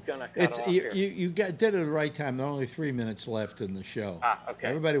thank you. internet's gonna cut off here. You did it at the right time. There are only 3 minutes left in the show. Okay.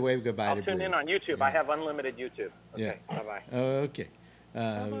 Everybody wave goodbye I'll to tune Bree. in on YouTube. Yeah. I have unlimited YouTube. Okay. Yeah. Bye-bye. Okay.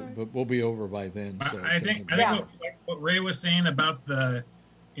 But we'll be over by then. So I think what Ray was saying about the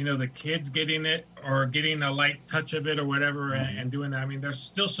kids getting it or getting a light touch of it or whatever and doing that. I mean, there's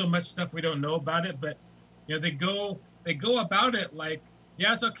still so much stuff we don't know about it, but they go about it like,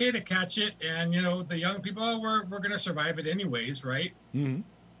 yeah, it's okay to catch it, and the young people, we're going to survive it anyways, right? Mm-hmm.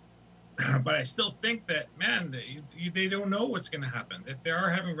 But I still think that, man, they don't know what's going to happen. If they are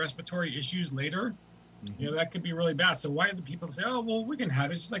having respiratory issues later, that could be really bad. So why do the people say, oh, well, we can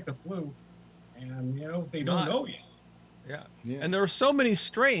have it, it's just like the flu, and they don't know yet. Yeah. And there are so many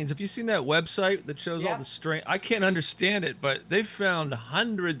strains. Have you seen that website that shows all the strain? I can't understand it, but they've found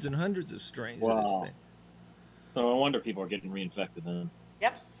hundreds and hundreds of strains of this thing. So no wonder people are getting reinfected then.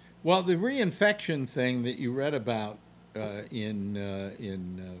 Yep. Well, the reinfection thing that you read about it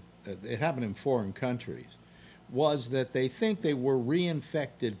happened in foreign countries, was that they think they were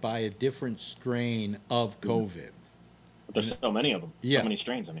reinfected by a different strain of COVID. But there's so many of them. Yeah. So many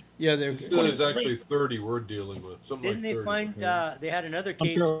strains, I mean. Yeah, there's actually 30 we're dealing with. Something Didn't like 30. they find they had another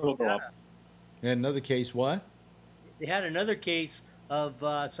case? I'm sure it'll go up. Another case what? They had another case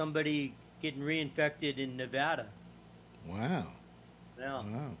of somebody getting reinfected in Nevada. Wow. Yeah.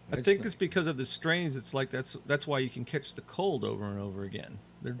 Wow. I think it's because of the strains. It's like that's why you can catch the cold over and over again.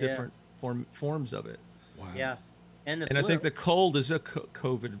 They're different forms of it. Wow. Yeah. And I think the cold is a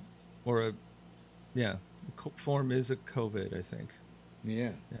COVID, or form is a COVID, I think.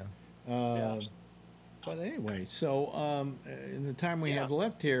 Yeah. Yeah. But anyway, so in the time we have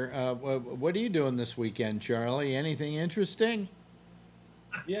left here, what are you doing this weekend, Charlie? Anything interesting?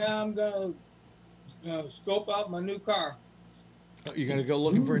 Yeah, I'm going to scope out my new car. Oh, you're going to go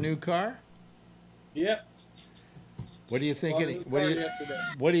looking for a new car? Yep. What are you thinking? What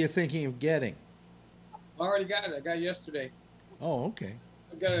are you thinking of getting? I already got it. I got it yesterday. Oh, okay.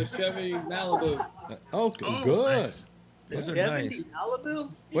 I got a Chevy Malibu. Good. Nice. Those are 70 nice. Malibu?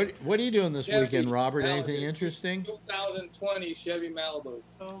 What are you doing this Chevy weekend, Robert? Malibu. Anything interesting? 2020 Chevy Malibu.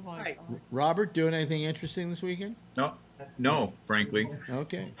 Oh my God. Robert, doing anything interesting this weekend? No, frankly.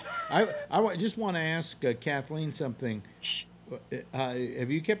 Okay. I just want to ask Kathleen something.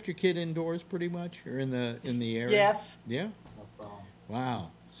 Have you kept your kid indoors pretty much, or in the area? Yes. Yeah.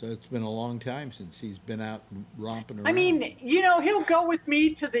 Wow. So it's been a long time since he's been out romping around. I mean, he'll go with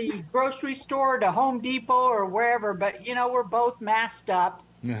me to the grocery store, to Home Depot, or wherever, but, we're both masked up.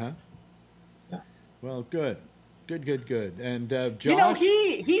 Uh-huh. Well, good. Good. And Josh?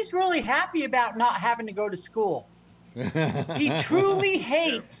 He's really happy about not having to go to school. He truly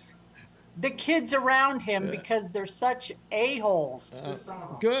hates the kids around him because they're such a-holes.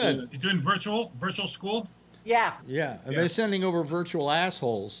 Good. He's doing virtual school? Yeah. Yeah, and they're sending over virtual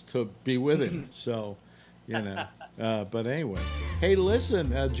assholes to be with him. So, but anyway. Hey,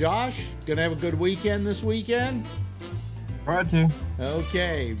 listen, Josh, gonna have a good weekend this weekend? Try to.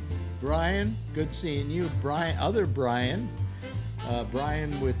 Okay. Brian, good seeing you. Brian, other Brian.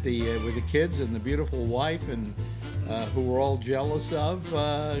 Brian with the kids and the beautiful wife, and who we're all jealous of.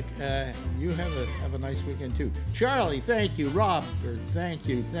 You have a nice weekend too. Charlie, thank you. Rob, thank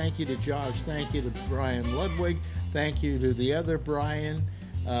you. Thank you to Josh. Thank you to Brian Ludwig. Thank you to the other Brian.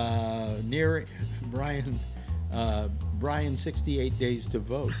 Brian 68 Days to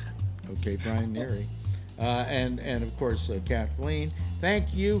Vote. Okay, Brian Neary. And of course Kathleen.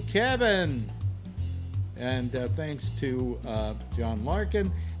 Thank you, Kevin. And thanks to John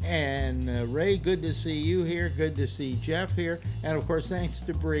Larkin and Ray. Good to see you here. Good to see Jeff here. And of course, thanks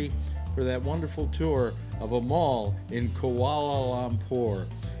to Bree for that wonderful tour of a mall in Kuala Lumpur.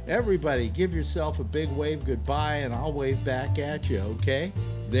 Everybody, give yourself a big wave goodbye, and I'll wave back at you, okay?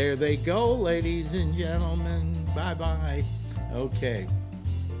 There they go, ladies and gentlemen. Bye-bye. Okay.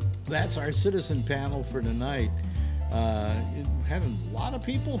 That's our citizen panel for tonight. Had a lot of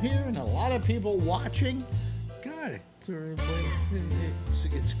people here and a lot of people watching. God,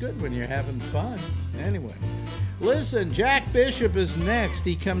 it's good when you're having fun. Anyway, listen, Jack Bishop is next.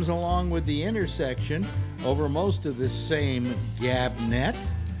 He comes along with The Intersection over most of this same GabNet.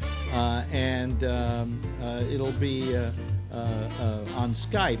 It'll be on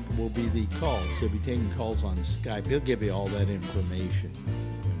Skype will be the calls. He'll be taking calls on Skype. He'll give you all that information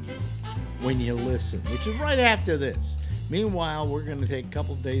when you listen, which is right after this. Meanwhile, we're going to take a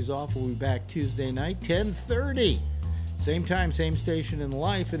couple of days off. We'll be back Tuesday night, 10:30. Same time, same station in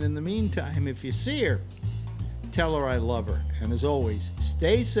life. And in the meantime, if you see her, tell her I love her. And as always,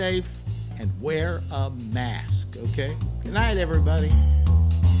 stay safe and wear a mask, okay? Good night, everybody.